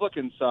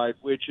Republican side,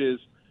 which is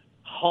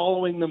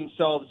hollowing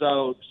themselves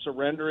out,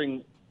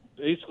 surrendering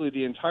basically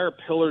the entire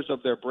pillars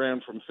of their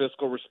brand, from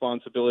fiscal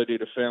responsibility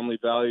to family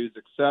values,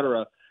 et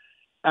cetera,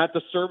 at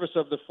the service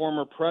of the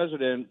former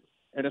president,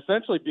 and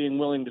essentially being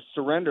willing to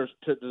surrender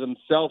to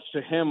themselves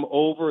to him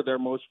over their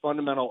most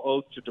fundamental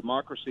oath to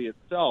democracy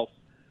itself.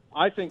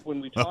 I think when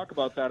we talk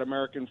about that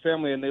American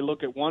family and they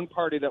look at one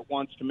party that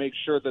wants to make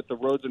sure that the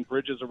roads and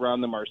bridges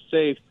around them are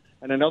safe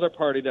and another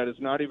party that is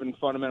not even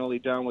fundamentally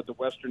down with the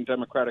Western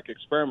democratic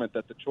experiment,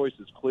 that the choice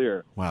is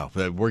clear. Wow,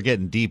 we're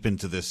getting deep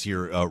into this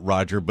here,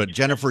 Roger. But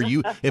Jennifer,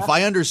 if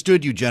I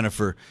understood you,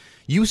 Jennifer,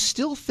 you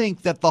still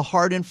think that the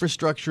hard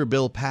infrastructure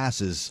bill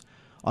passes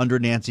under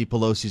Nancy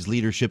Pelosi's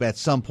leadership at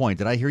some point.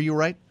 Did I hear you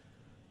right?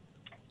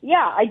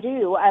 Yeah, I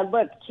do.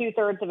 Look,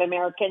 2/3 of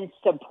Americans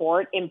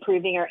support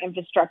improving our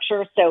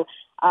infrastructure. So,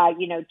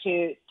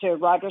 to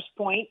Roger's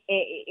point,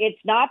 it's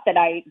not that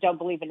I don't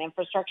believe in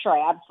infrastructure.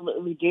 I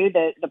absolutely do.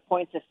 The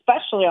points,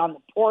 especially on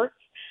the ports,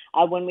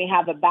 when we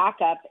have a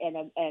backup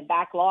and a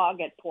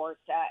backlog at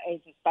ports, is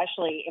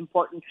especially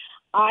important.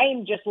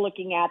 I'm just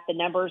looking at the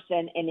numbers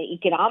and the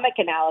economic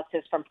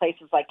analysis from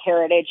places like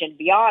Heritage and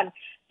beyond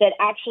that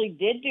actually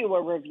did do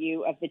a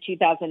review of the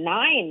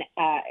 2009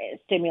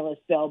 stimulus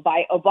bill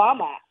by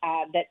Obama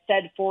that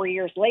said 4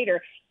 years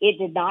later it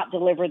did not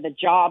deliver the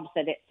jobs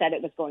that it said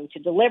it was going to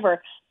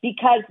deliver,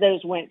 because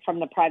those went from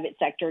the private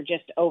sector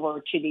just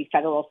over to the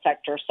federal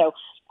sector. So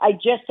I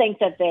just think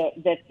that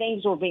the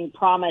things we're being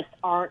promised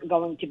aren't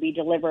going to be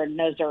delivered, and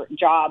those are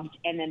jobs.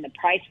 And then the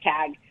price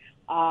tag,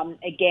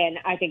 again,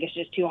 I think it's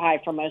just too high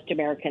for most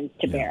Americans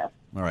to bear.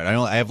 All right.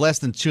 I have less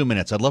than 2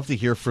 minutes. I'd love to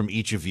hear from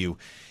each of you,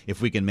 if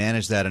we can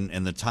manage that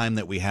in the time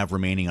that we have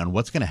remaining, on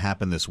what's going to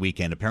happen this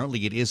weekend.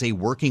 Apparently, it is a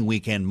working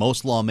weekend.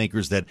 Most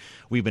lawmakers that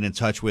we've been in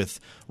touch with,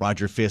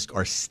 Roger Fisk,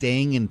 are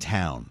staying in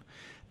town.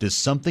 Does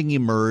something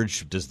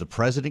emerge? Does the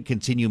president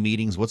continue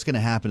meetings? What's going to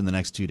happen in the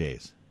next 2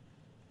 days?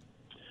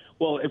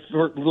 Well,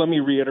 let me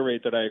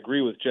reiterate that I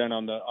agree with Jen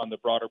on the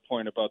broader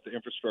point about the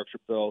infrastructure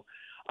bill.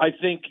 I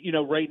think,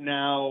 right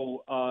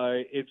now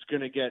it's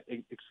going to get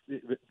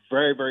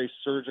very, very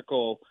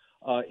surgical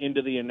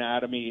into the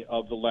anatomy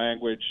of the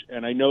language.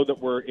 And I know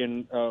that we're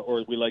in,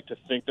 or we like to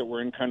think that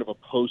we're in kind of a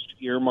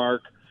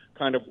post-earmark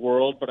kind of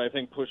world, but I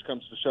think push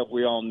comes to shove,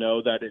 we all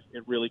know that it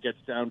really gets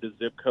down to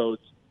zip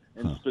codes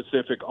and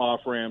specific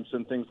off-ramps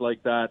and things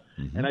like that.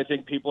 Mm-hmm. And I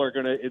think people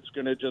it's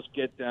going to just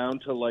get down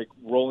to like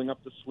rolling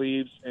up the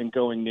sleeves and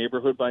going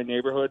neighborhood by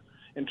neighborhood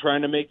and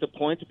trying to make the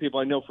point to people.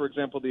 I know, for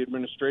example, the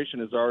administration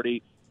has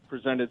already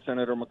presented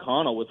Senator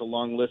McConnell with a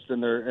long list in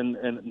there, and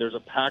there's a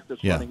PAC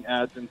that's running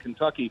ads in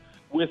Kentucky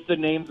with the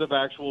names of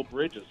actual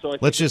bridges. So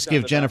let's just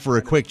give Jennifer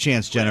a quick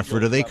chance. Jennifer,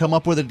 do they come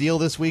up with a deal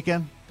this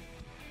weekend?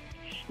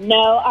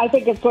 No, I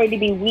think it's going to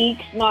be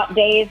weeks, not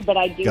days, but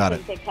I do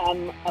think they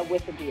come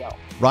with a deal.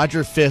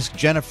 Roger Fisk,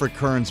 Jennifer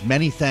Kearns,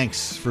 many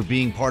thanks for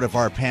being part of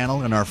our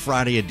panel in our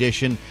Friday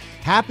edition.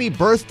 Happy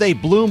birthday,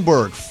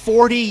 Bloomberg.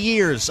 40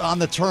 years on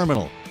the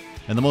terminal.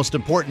 and the most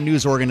important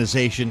news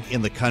organization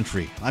in the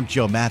country. I'm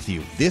Joe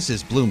Matthew. This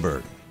is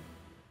Bloomberg.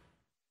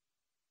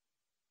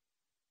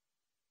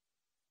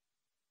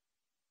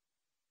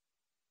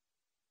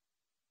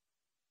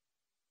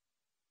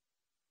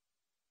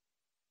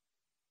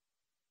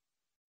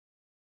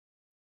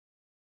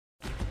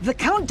 The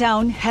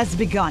countdown has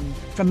begun.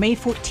 From May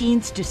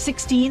 14th to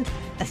 16th,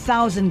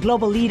 1,000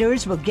 global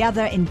leaders will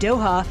gather in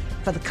Doha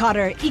for the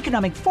Qatar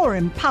Economic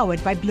Forum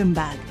powered by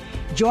Bloomberg.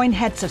 Join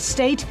heads of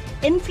state,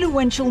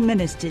 influential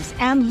ministers,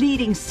 and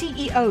leading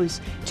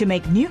CEOs to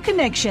make new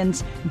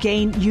connections,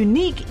 gain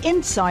unique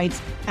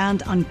insights,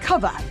 and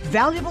uncover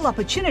valuable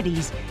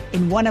opportunities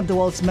in one of the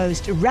world's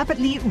most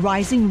rapidly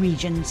rising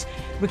regions.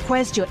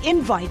 Request your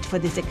invite for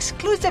this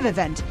exclusive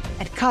event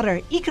at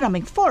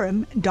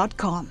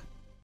QatarEconomicForum.com.